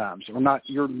sometimes.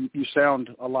 You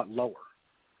sound a lot lower.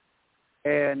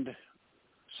 And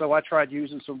so I tried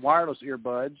using some wireless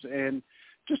earbuds and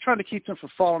just trying to keep them from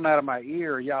falling out of my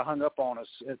ear. Y'all hung up on us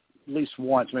at least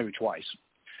once, maybe twice.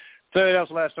 So that was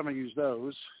the last time I used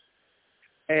those.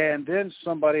 And then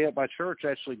somebody at my church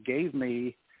actually gave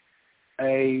me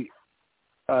a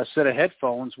set of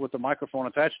headphones with the microphone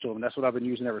attached to them. And that's what I've been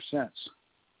using ever since.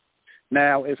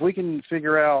 Now, if we can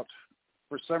figure out,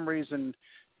 for some reason,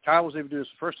 Kyle was able to do this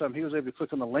the first time. He was able to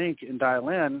click on the link and dial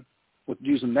in with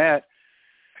using that.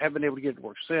 I haven't been able to get it to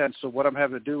work since. So what I'm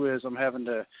having to do is I'm having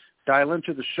to dial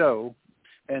into the show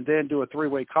and then do a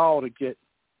 3-way call to get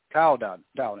Kyle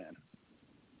dialed in.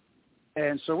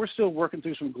 And so we're still working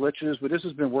through some glitches, but this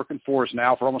has been working for us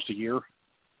now for almost a year.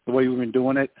 the way we've been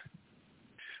doing it.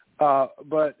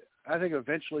 But I think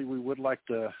eventually we would like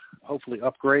to hopefully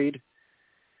upgrade.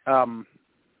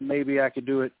 Maybe I could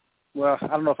do it. Well, I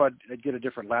don't know if I'd get a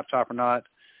different laptop or not.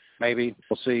 Maybe.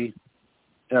 We'll see.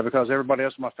 Because everybody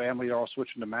else in my family are all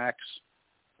switching to Macs.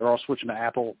 They're all switching to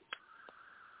Apple.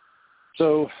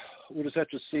 So we'll just have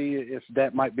to see if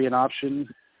that might be an option.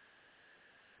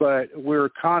 But we're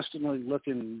constantly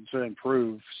looking to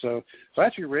improve. So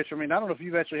actually, Rich, I mean, I don't know if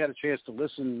you've actually had a chance to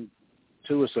listen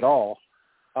to us at all.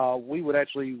 We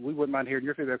wouldn't mind hearing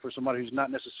your feedback for somebody who's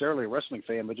not necessarily a wrestling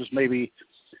fan, but just maybe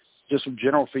just some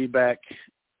general feedback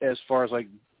as far as like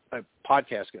a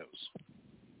podcast goes.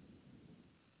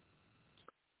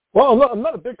 Well, I'm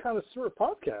not a big connoisseur of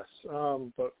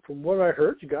podcasts, but from what I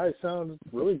heard, you guys sound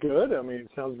really good. I mean,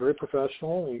 it sounds very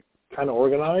professional, kind of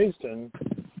organized, and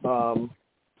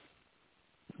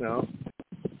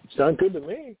sound good to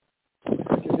me.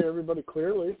 I can hear everybody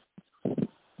clearly.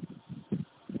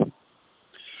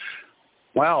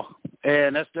 Wow,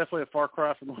 and that's definitely a far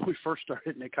cry from when we first started,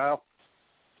 isn't it, Kyle?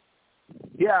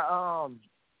 Yeah,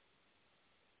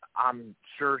 I'm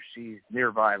sure she's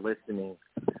nearby listening.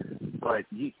 But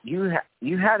you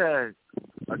had a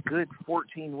good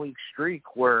 14-week streak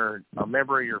where a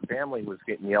member of your family was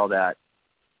getting yelled at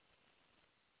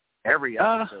every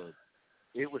episode.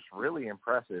 It was really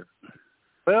impressive.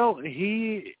 Well,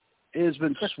 he has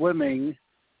been swimming.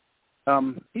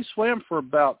 He swam for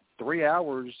about 3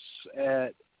 hours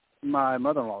at my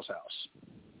mother-in-law's house.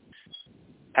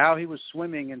 How he was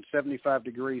swimming in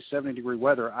 70-degree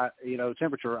weather,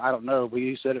 temperature, I don't know, but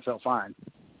he said it felt fine.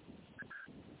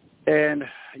 And,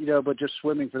 but just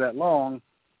swimming for that long,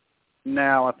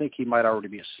 now I think he might already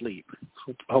be asleep,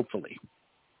 hopefully,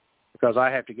 because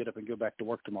I have to get up and go back to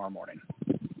work tomorrow morning.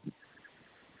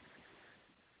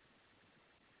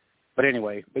 But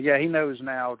anyway, yeah, he knows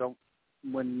now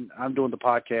when I'm doing the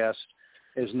podcast,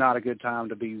 is not a good time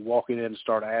to be walking in and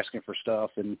start asking for stuff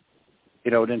and,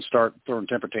 then start throwing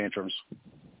temper tantrums.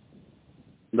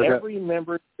 Every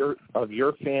member of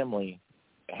your family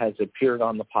has appeared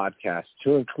on the podcast,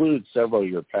 to include several of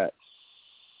your pets.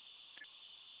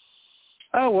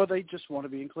 Oh, well, they just want to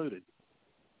be included.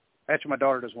 Actually, my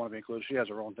daughter doesn't want to be included. She has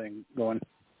her own thing going.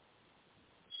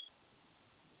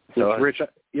 So, Rich, I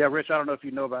don't know if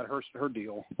you know about her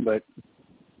deal, but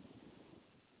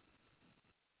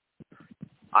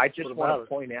I just want to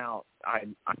point out,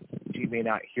 she may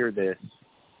not hear this,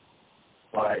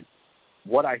 but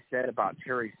what I said about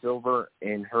Terry Silver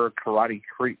in her Karate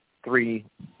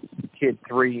Kid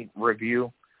 3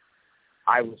 review,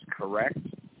 I was correct.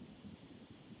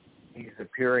 He's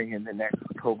appearing in the next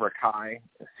Cobra Kai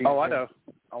season. Oh, I know.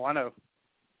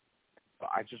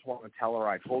 I just want to tell her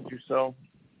I told you so,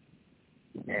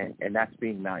 and that's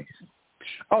being nice.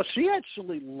 Oh, she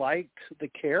actually liked the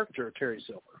character of Terry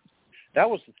Silver. That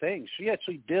was the thing. She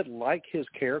actually did like his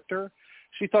character.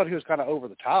 She thought he was kind of over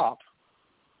the top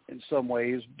in some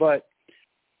ways, but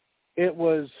it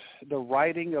was the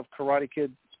writing of Karate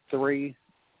Kid 3.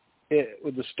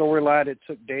 With the storyline, it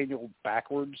took Daniel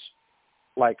backwards,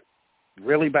 like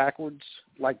really backwards,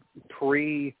 like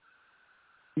pre-moving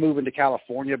to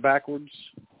California backwards.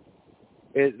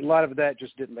 A lot of that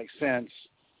just didn't make sense.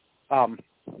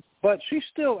 But she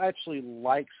still actually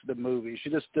likes the movie. She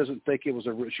just doesn't think it was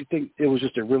she thinks it was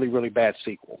just a really, really bad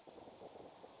sequel.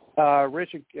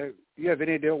 Rich, you have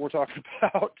any idea what we're talking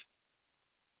about?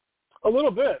 A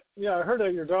little bit. Yeah, I heard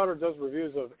that your daughter does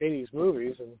reviews of 80s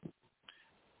movies, and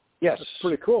yes, that's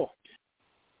pretty cool.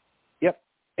 Yep,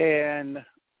 and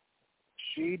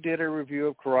she did a review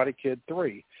of Karate Kid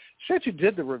 3. She actually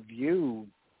did the review,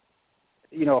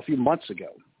 a few months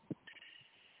ago.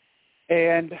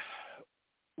 And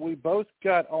we both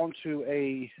got onto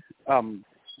a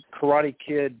Karate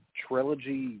Kid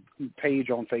trilogy page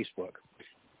on Facebook.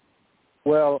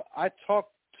 Well, I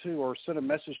talked to or sent a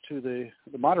message to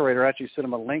the moderator. I actually sent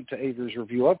him a link to Avery's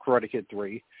review of Karate Kid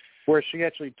 3, where she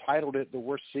actually titled it the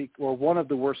worst sequel, or one of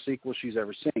the worst sequels she's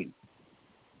ever seen.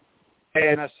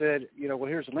 And I said, well,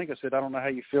 here's the link. I said, I don't know how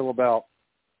you feel about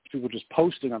people just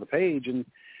posting on the page. And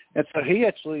so he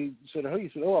actually said, I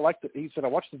like he said, I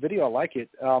watched the video. I like it.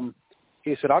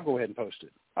 He said, I'll go ahead and post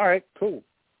it. All right, cool.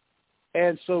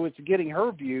 And so it's getting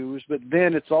her views, but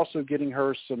then it's also getting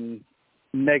her some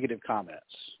negative comments.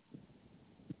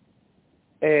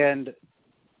 And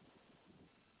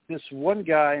this one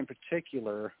guy in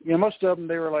particular, most of them,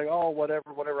 they were like, oh,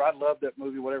 whatever, I love that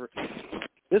movie, whatever.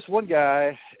 This one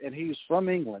guy, and he's from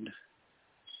England,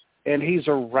 and he's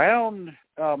around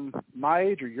my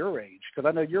age or your age, because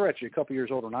I know you're actually a couple years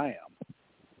older than I am.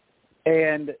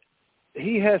 And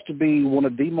he has to be one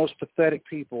of the most pathetic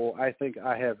people I think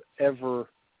I have ever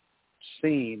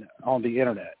seen on the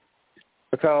internet.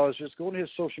 Because just going to his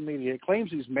social media, it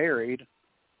claims he's married,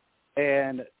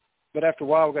 but after a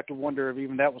while we got to wonder if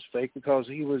even that was fake, because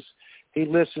he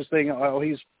lists this thing. Oh,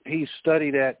 he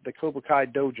studied at the Cobra Kai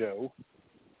dojo,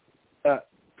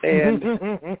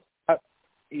 and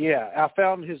I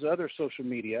found his other social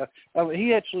media.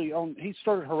 He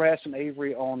started harassing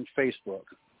Avery on Facebook,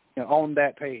 on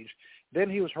that page. Then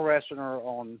he was harassing her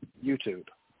on YouTube,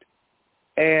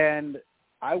 and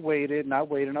I waited and I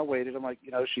waited and I waited. I'm like,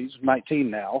 she's 19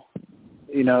 now,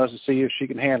 to see if she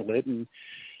can handle it.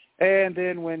 And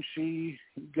then when she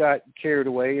got carried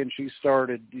away and she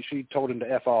told him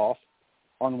to F off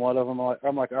on one of them.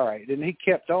 I'm like, all right. And he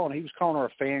kept on. He was calling her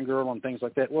a fangirl and things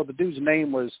like that. Well, the dude's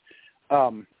name was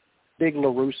Big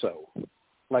LaRusso,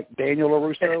 like Daniel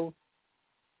LaRusso.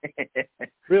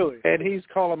 Really? And he's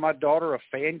calling my daughter a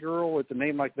fangirl with a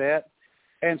name like that.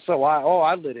 And so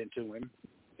I lit into him.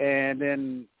 And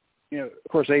then, of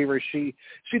course, Avery, she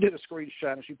did a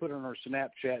screenshot and she put it on her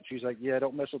Snapchat. She's like, yeah,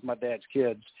 don't mess with my dad's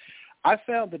kids. I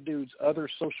found the dude's other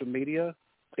social media.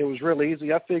 It was real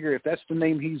easy. I figure if that's the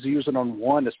name he's using on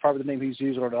one, that's probably the name he's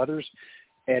using on others.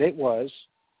 And it was.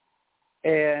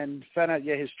 And found out,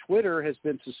 his Twitter has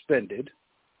been suspended.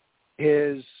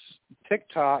 His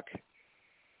TikTok,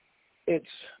 it's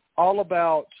all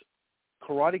about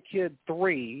Karate Kid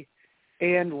 3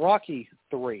 and Rocky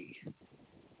 3.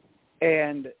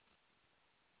 And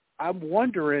I'm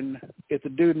wondering if the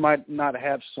dude might not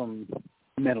have some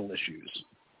mental issues,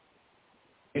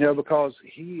 because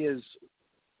he is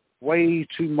way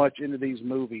too much into these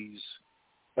movies,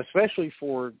 especially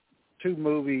for two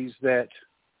movies that,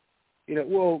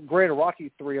 granted,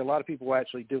 Rocky 3, a lot of people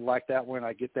actually do like that one.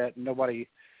 I get that. Nobody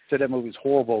said that movie's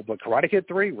horrible, but Karate Kid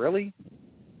 3, really?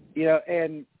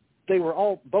 And they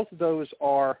were both of those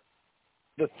are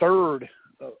the third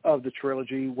of the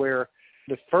trilogy, where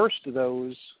the first of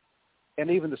those,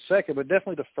 and even the second, but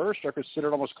definitely the first, are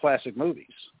considered almost classic movies.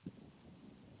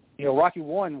 Rocky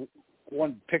 1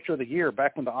 won Picture of the Year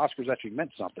back when the Oscars actually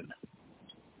meant something.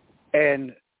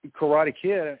 And Karate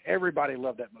Kid, everybody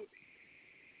loved that movie.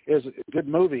 It was a good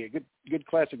movie, a good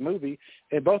classic movie.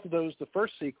 And both of those, the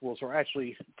first sequels, are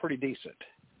actually pretty decent.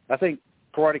 I think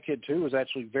Karate Kid 2 was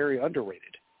actually very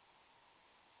underrated.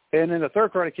 And then the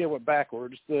third Karate Kid went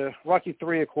backwards. The Rocky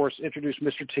 3, of course, introduced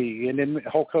Mr. T, and then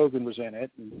Hulk Hogan was in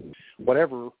it and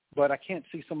whatever. But I can't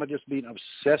see somebody just being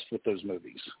obsessed with those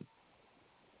movies.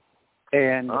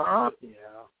 And and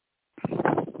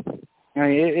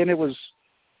it was,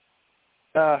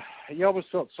 you always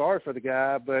felt sorry for the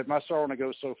guy, but my sorrow only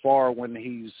goes so far when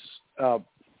he's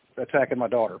attacking my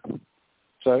daughter.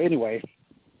 So anyway,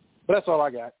 but that's all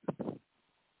I got.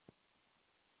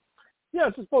 Yeah,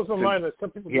 it just blows my mind that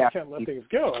some people just can't let things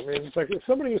go. I mean, it's like if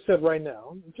somebody who said right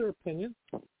now, it's your opinion.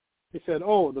 He said,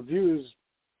 "Oh, The View is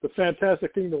the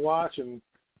fantastic thing to watch," and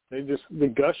they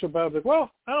gush about it. Like,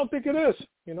 well, I don't think it is,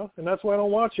 and that's why I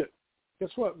don't watch it.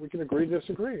 Guess what? We can agree to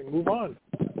disagree and move on.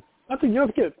 I think you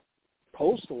have to get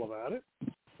postal about it. I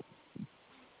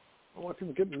don't want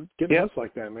people getting nuts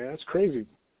like that, man. That's crazy.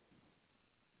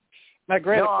 Now,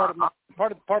 granted,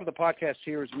 part of the podcast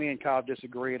here is me and Kyle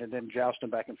disagreeing and then jousting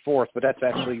back and forth, but that's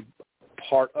actually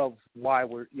part of why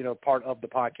we're, part of the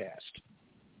podcast.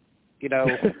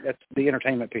 That's the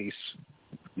entertainment piece.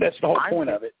 That's the whole point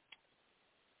of it.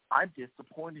 I'm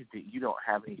disappointed that you don't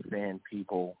have any fan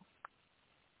people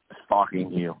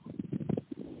stalking you.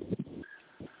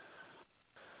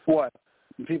 What?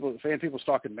 Fan people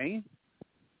stalking me?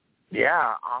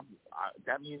 Yeah,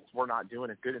 that means we're not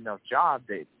doing a good enough job.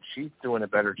 That she's doing a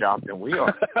better job than we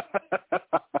are.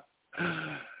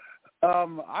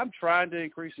 I'm trying to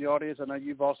increase the audience. I know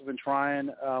you've also been trying.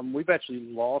 We've actually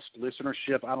lost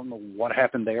listenership. I don't know what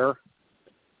happened there.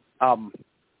 I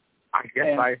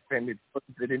guess I offended those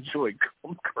that enjoy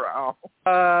Golden Corral.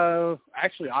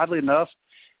 Actually, oddly enough,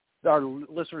 our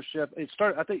listenership, it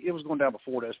started, I think it was going down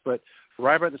before this, but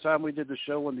right about the time we did the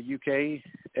show in the UK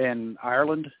and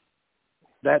Ireland,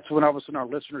 that's when all of a sudden our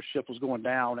listenership was going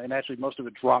down, and actually most of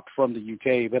it dropped from the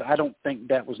UK, but I don't think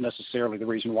that was necessarily the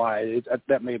reason why.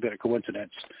 That may have been a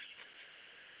coincidence.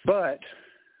 But,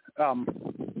 but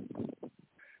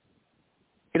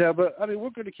I mean,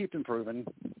 we're going to keep improving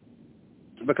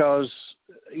because,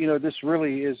 this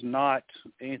really is not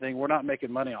anything. We're not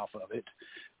making money off of it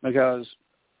because,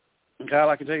 Kyle,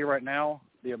 I can tell you right now,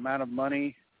 the amount of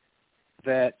money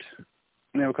that,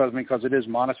 because it is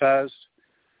monetized,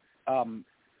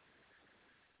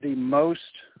 the most,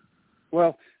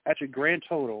 grand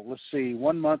total, let's see,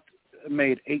 1 month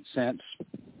made 8 cents.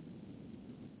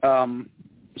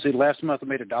 Last month I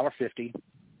made $1.50.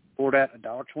 Before that,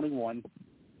 $1.21.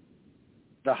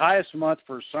 the highest month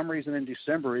for some reason in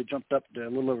December, it jumped up to a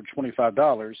little over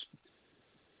 $25,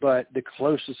 but the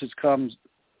closest it's come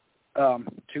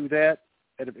to that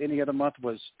out of any other month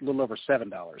was a little over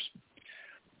 $7.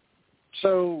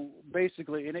 So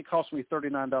basically, and it cost me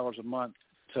 $39 a month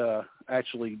to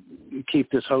actually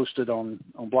keep this hosted on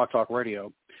Block Talk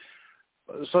Radio.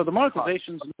 So the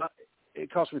monetization's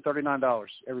it cost me $39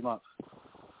 every month.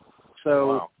 So,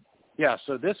 wow. Yeah,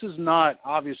 so this is not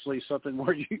obviously something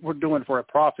we're doing for a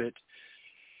profit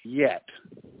yet.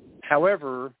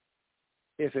 However,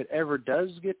 if it ever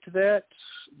does get to that,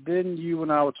 then you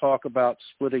and I will talk about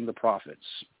splitting the profits,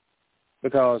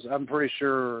 because I'm pretty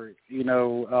sure,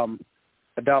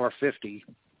 $1.50,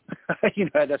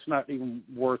 that's not even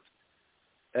worth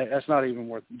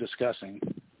discussing.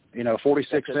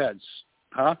 46 cents,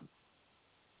 huh?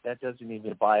 That doesn't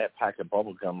even buy a pack of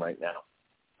bubble gum right now.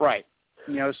 Right.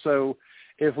 So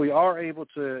if we are able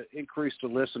to increase the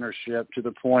listenership to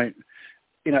the point,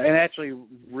 and actually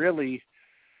really,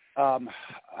 I'm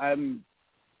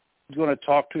going to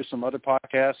talk to some other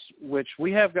podcasts, which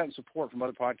we have gotten support from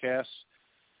other podcasts.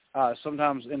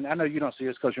 Sometimes, and I know you don't see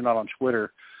this because you're not on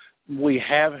Twitter, we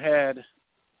have had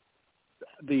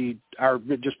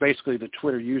just basically the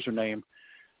Twitter username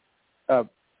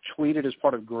tweeted as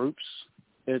part of groups.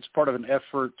 It's part of an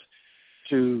effort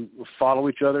to follow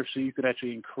each other so you could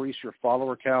actually increase your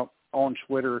follower count on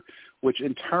Twitter, which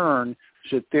in turn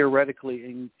should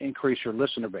theoretically increase your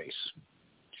listener base.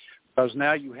 Because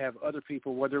now you have other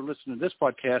people, whether they're listening to this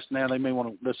podcast, now they may want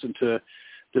to listen to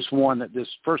this one that this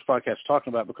first podcast is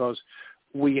talking about, because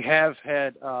we have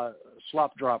had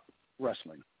slop drop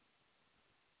wrestling.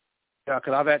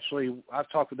 Because I've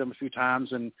talked with them a few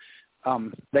times, and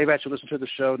they've actually listened to the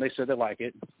show, and they said they like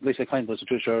it. At least they claim to listen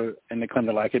to the show, and they claim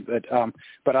they like it.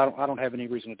 But I don't have any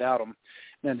reason to doubt them.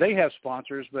 And they have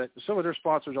sponsors, but some of their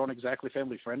sponsors aren't exactly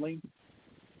family friendly.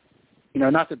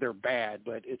 Not that they're bad,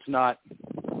 but it's not.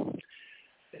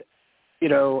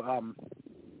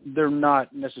 They're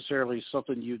not necessarily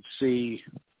something you'd see,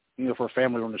 for a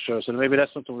family on the show. So maybe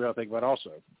that's something we ought to think about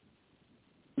also.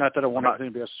 Not that I want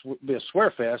everything to be a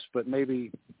swear fest, but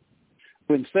maybe.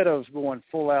 But instead of going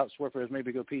full out swear fest,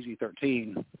 maybe go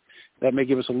PG-13. That may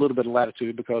give us a little bit of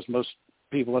latitude, because most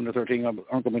people under 13 aren't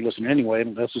going to be listening anyway.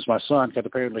 And this is my son, because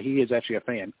apparently he is actually a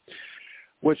fan,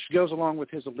 which goes along with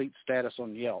his elite status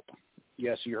on Yelp.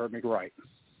 Yes, you heard me right.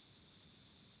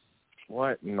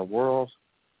 What in the world?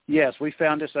 Yes, we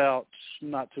found this out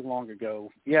not too long ago.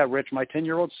 Yeah, Rich, my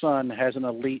 10-year-old son has an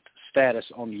elite status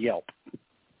on Yelp.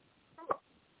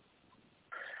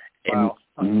 And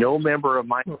no member of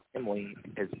my family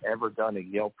has ever done a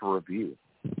Yelp review.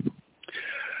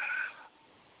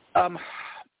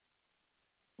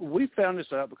 We found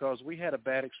this out because we had a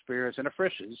bad experience in a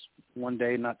Frisch's one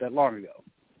day not that long ago.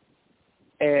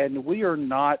 And we are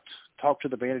not talk to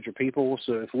the manager people,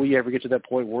 so if we ever get to that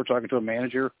point where we're talking to a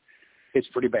manager, it's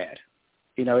pretty bad.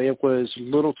 It was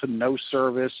little to no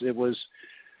service. It was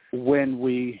when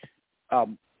we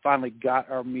finally got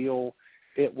our meal,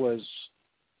 it was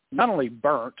not only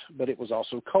burnt, but it was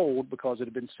also cold because it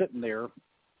had been sitting there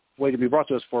waiting to be brought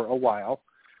to us for a while.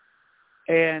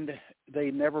 And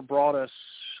they never brought us,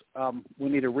 we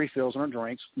needed refills on our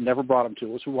drinks, never brought them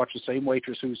to us. We watched the same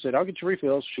waitress who said, "I'll get your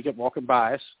refills." She kept walking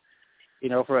by us,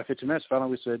 for about 15 minutes.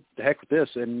 Finally, we said, "The heck with this."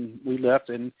 And we left,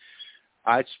 and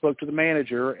I spoke to the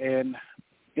manager and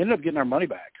ended up getting our money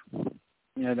back.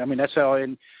 That's how,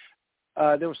 and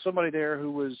there was somebody there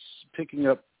who was picking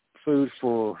up food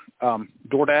for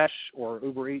DoorDash or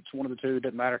Uber Eats, one of the two,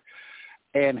 doesn't matter.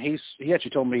 And he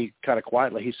actually told me kind of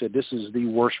quietly, he said, "This is the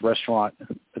worst restaurant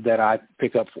that I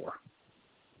pick up for."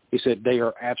 He said they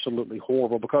are absolutely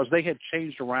horrible because they had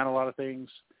changed around a lot of things,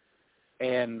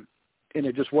 and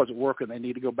it just wasn't working. They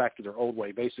need to go back to their old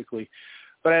way, basically.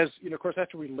 But as, of course,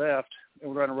 after we left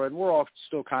and we're on the road, we're all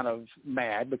still kind of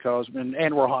mad because,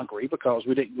 and we're hungry because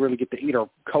we didn't really get to eat our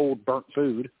cold, burnt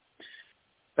food.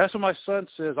 That's when my son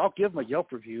says, "I'll give him a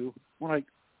Yelp review." We're like,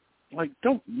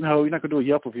 "Don't, no, you're not going to do a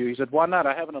Yelp review." He said, "Why not?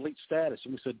 I have an elite status."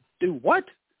 And we said, "Do what?"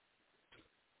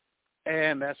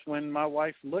 And that's when my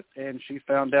wife looked and she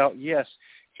found out, yes,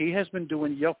 he has been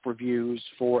doing Yelp reviews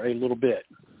for a little bit.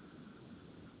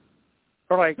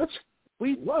 We're like,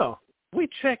 we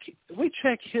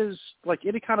check his, like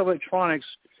any kind of electronics,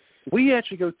 we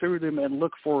actually go through them and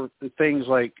look for the things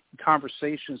like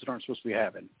conversations that aren't supposed to be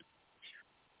having.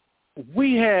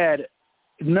 We had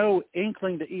no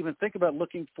inkling to even think about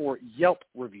looking for Yelp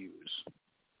reviews.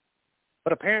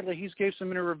 But apparently he's gave so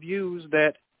many reviews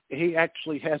that he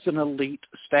actually has an elite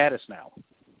status now.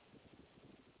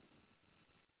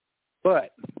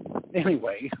 But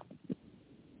anyway,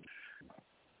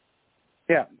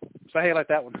 yeah. Say hey like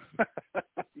that one.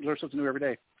 You learn something new every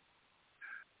day.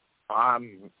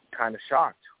 I'm kind of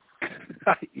shocked.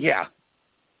 Yeah,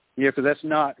 because that's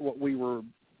not what we were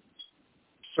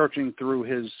searching through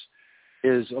his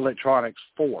electronics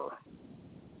for.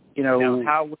 Now,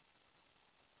 how would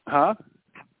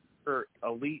your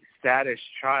elite status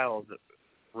child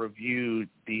review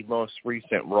the most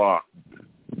recent Raw?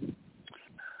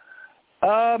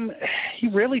 He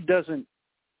really doesn't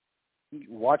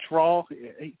watch Raw.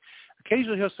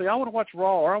 Occasionally he'll say, I want to watch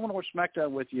Raw or I want to watch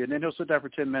SmackDown with you, and then he'll sit down for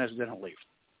 10 minutes and then he'll leave.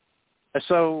 And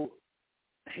so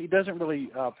he doesn't really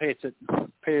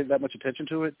pay that much attention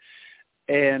to it.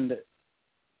 And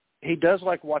he does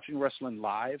like watching wrestling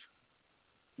live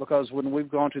because when we've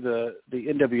gone to the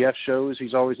NWF shows,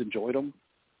 he's always enjoyed them.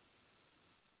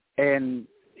 And,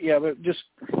 yeah, but just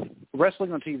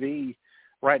wrestling on TV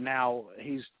right now,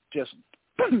 he's just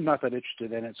not that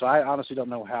interested in it. So I honestly don't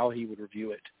know how he would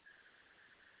review it.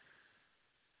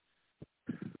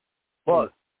 Well,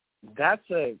 that's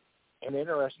an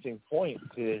interesting point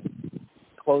to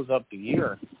close up the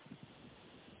year.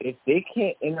 If they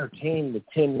can't entertain the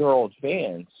 10-year-old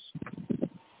fans,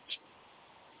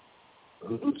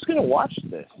 who's going to watch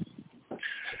this?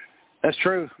 That's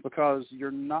true, because you're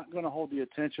not going to hold the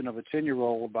attention of a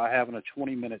 10-year-old by having a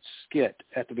 20-minute skit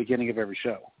at the beginning of every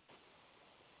show.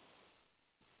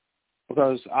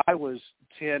 Because I was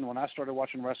 10 when I started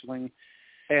watching wrestling,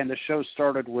 and the show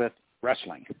started with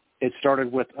wrestling. It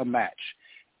started with a match.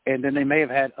 And then they may have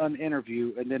had an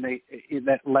interview, and then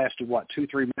that lasted,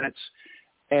 2-3 minutes,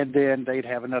 and then they'd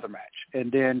have another match.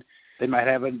 And then they might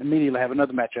immediately have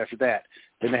another match after that.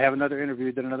 Then they have another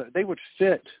interview, then another. They would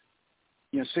fit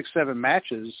 6-7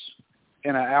 matches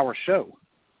in an hour show.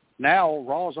 Now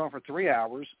Raw is on for 3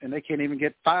 hours, and they can't even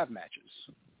get 5 matches.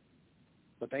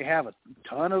 But they have a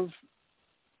ton of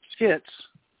skits.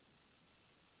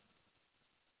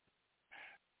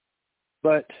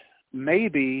 But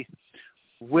maybe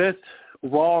with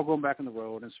Raw going back on the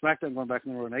road and SmackDown going back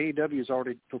on the road, and AEW is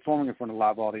already performing in front of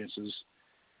live audiences,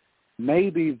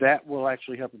 maybe that will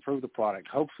actually help improve the product.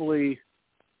 Hopefully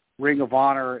Ring of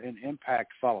Honor and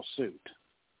Impact follow suit.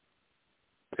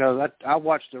 Because I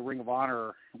watched the Ring of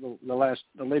Honor, the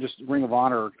latest Ring of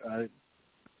Honor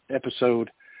episode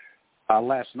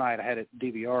last night. I had it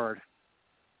DVR'd,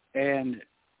 and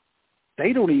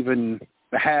they don't even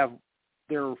have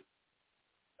their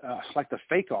like the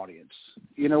fake audience,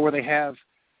 where they have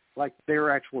like their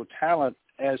actual talent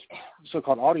as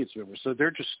so-called audience members. So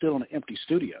they're just still in an empty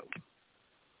studio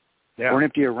or an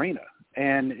empty arena,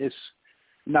 and it's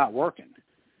not working.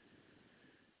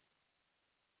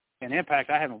 And Impact,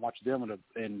 I haven't watched them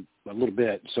in a little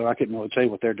bit, so I couldn't really tell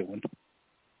you what they're doing.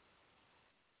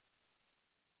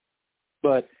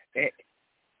 But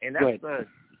and that's the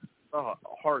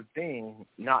hard thing,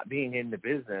 not being in the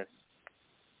business.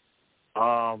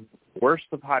 Where's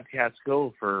the podcast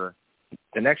go for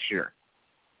the next year?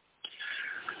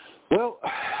 Well,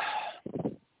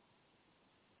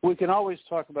 we can always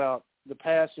talk about the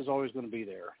past is always going to be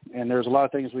there, and there's a lot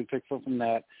of things we pick from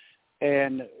that.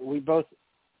 And we both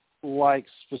like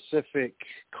specific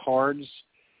cards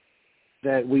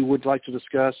that we would like to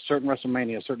discuss, certain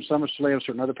WrestleMania, certain SummerSlam,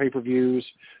 certain other pay-per-views.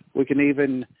 We can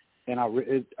even,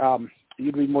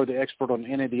 you'd be more the expert on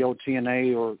any of the old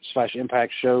TNA or /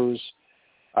 Impact shows,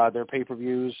 their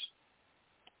pay-per-views.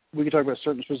 We can talk about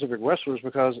certain specific wrestlers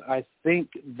because I think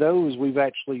those we've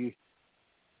actually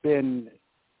been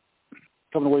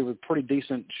coming away with pretty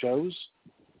decent shows.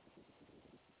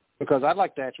 Because I'd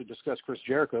like to actually discuss Chris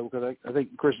Jericho because I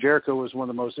think Chris Jericho is one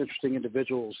of the most interesting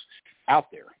individuals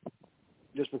out there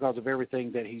just because of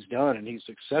everything that he's done, and he's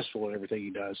successful at everything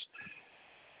he does.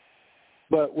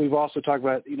 But we've also talked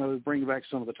about, bringing back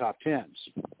some of the top 10s.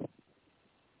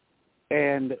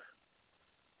 And,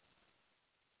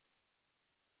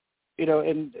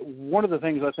 and one of the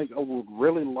things I think I would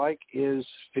really like is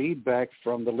feedback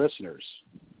from the listeners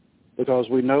because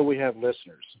we know we have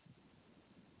listeners.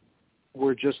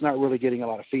 We're just not really getting a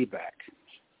lot of feedback,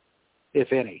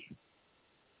 if any.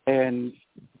 And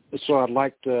so I'd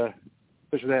like to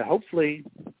push for that. Hopefully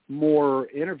more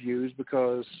interviews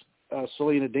because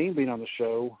Selena Dean being on the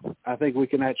show, I think we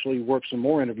can actually work some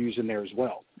more interviews in there as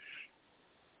well.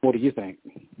 What do you think?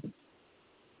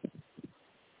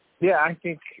 Yeah, I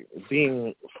think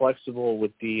being flexible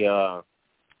with the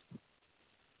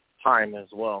time as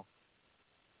well.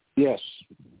 Yes.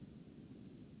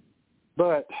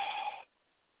 But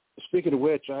speaking of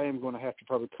which, I am going to have to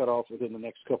probably cut off within the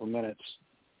next couple of minutes.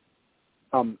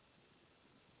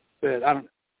 But I don't,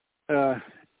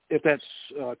 if that's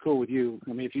cool with you.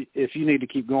 I mean, if you need to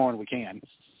keep going, we can.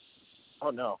 Oh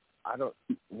no, I don't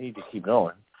need to keep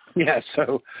going. Yeah,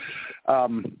 so, but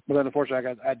then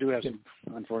unfortunately I do have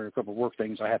a couple of work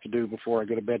things I have to do before I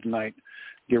go to bed tonight,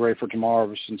 get ready for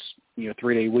tomorrow since,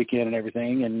 3-day weekend and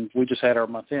everything, and we just had our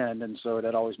month end, and so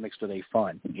that always makes today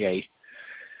fun. Yay.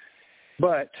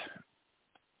 But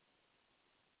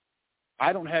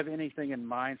I don't have anything in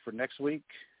mind for next week.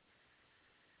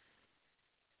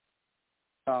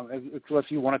 Unless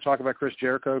you want to talk about Chris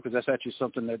Jericho, because that's actually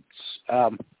something that's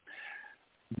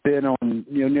been on,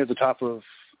 near the top of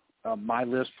my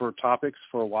list for topics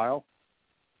for a while.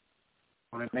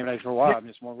 Maybe not for a while,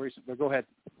 it's more recent, but go ahead.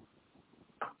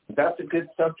 That's a good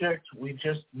subject. We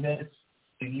just missed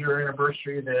the year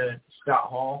anniversary of the Scott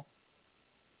Hall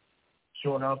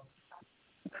showing up,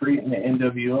 creating the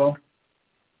NWO.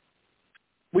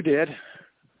 We did.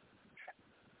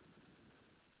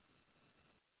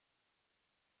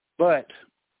 But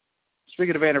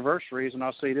speaking of anniversaries, and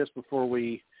I'll say this before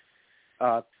we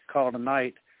call it a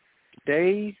night,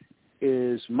 today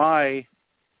is my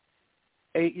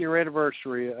 8-year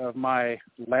anniversary of my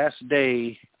last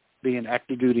day being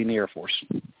active duty in the Air Force.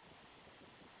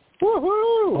 Woohoo!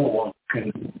 Oh,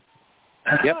 okay.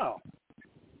 Yep.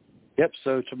 Yep.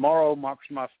 So tomorrow marks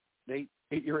my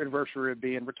 8-year anniversary of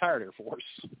being retired Air Force.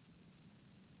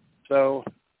 So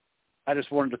I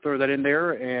just wanted to throw that in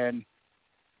there. And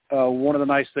one of the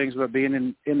nice things about being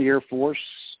in the Air Force,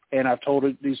 and I've told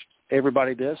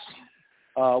everybody this,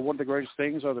 one of the greatest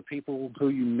things are the people who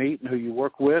you meet and who you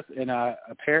work with. And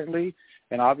apparently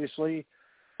and obviously,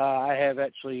 I have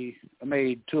actually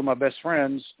made 2 of my best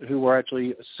friends who are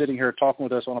actually sitting here talking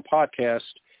with us on a podcast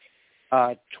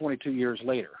 22 years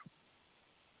later,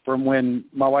 from when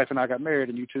my wife and I got married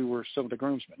and you 2 were some of the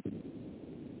groomsmen.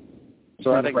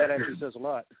 So I think that actually says a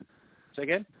lot. Say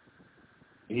again?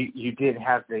 You did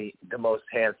have the most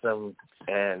handsome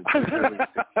and really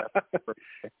successful.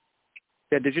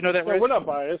 Yeah, did you know that, Rich? We're not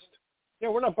biased. Yeah,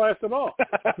 we're not biased at all.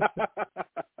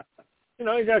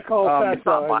 You got to call facts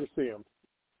out as you see them.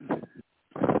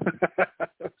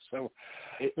 So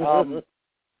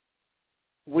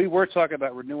we were talking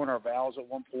about renewing our vows at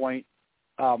one point,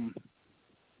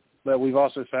 but we've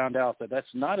also found out that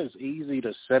that's not as easy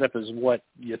to set up as what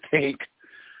you think.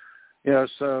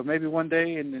 So maybe one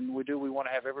day, and then we want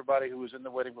to have everybody who was in the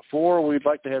wedding before. We'd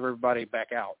like to have everybody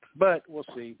back out, but we'll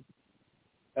see.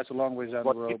 That's a long ways down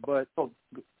the road. But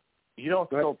you don't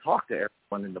still talk to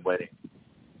everyone in the wedding.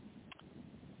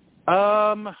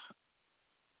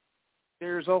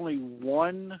 There's only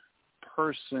one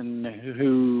person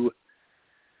who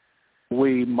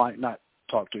we might not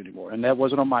talk to anymore, and that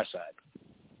wasn't on my side.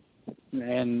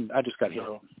 And I just got hit.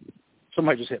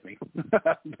 Somebody just hit me.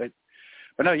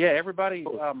 But no, yeah, everybody,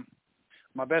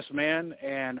 my best man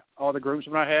and all the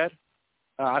groomsmen I had,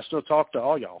 I still talk to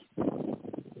all y'all.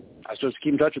 I still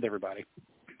keep in touch with everybody.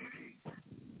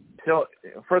 So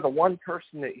for the one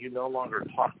person that you no longer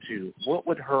talk to, what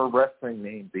would her wrestling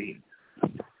name be?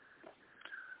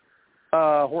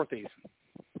 Whore Thief.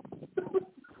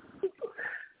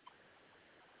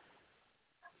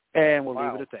 And we'll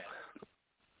leave it at that.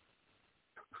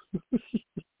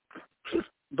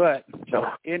 But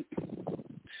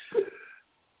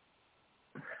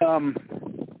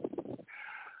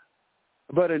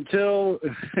until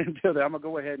then, I'm gonna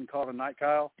go ahead and call it a night,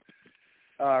 Kyle.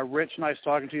 Rich, nice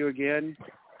talking to you again.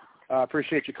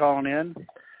 Appreciate you calling in.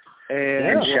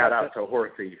 And shout out to Whore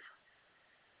Thief.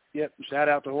 Yep, shout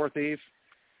out to Whore Thief.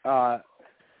 Shout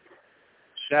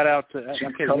out to.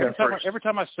 I'm kidding. Every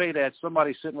time I say that,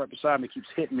 somebody sitting right beside me keeps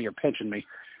hitting me or pinching me.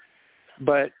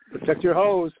 But protect your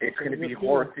hose. It's going to be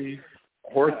Whore Thief,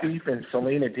 and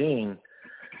Selena Dean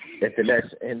at the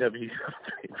next NWO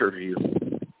review.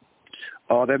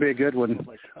 Oh, that'd be a good one.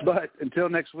 But until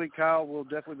next week, Kyle, we'll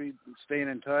definitely be staying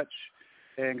in touch.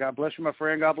 And God bless you, my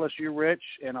friend. God bless you, Rich.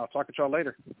 And I'll talk to y'all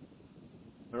later.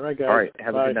 All right, guys. All right.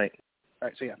 Have Bye. a good night. All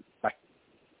right. See ya. Bye.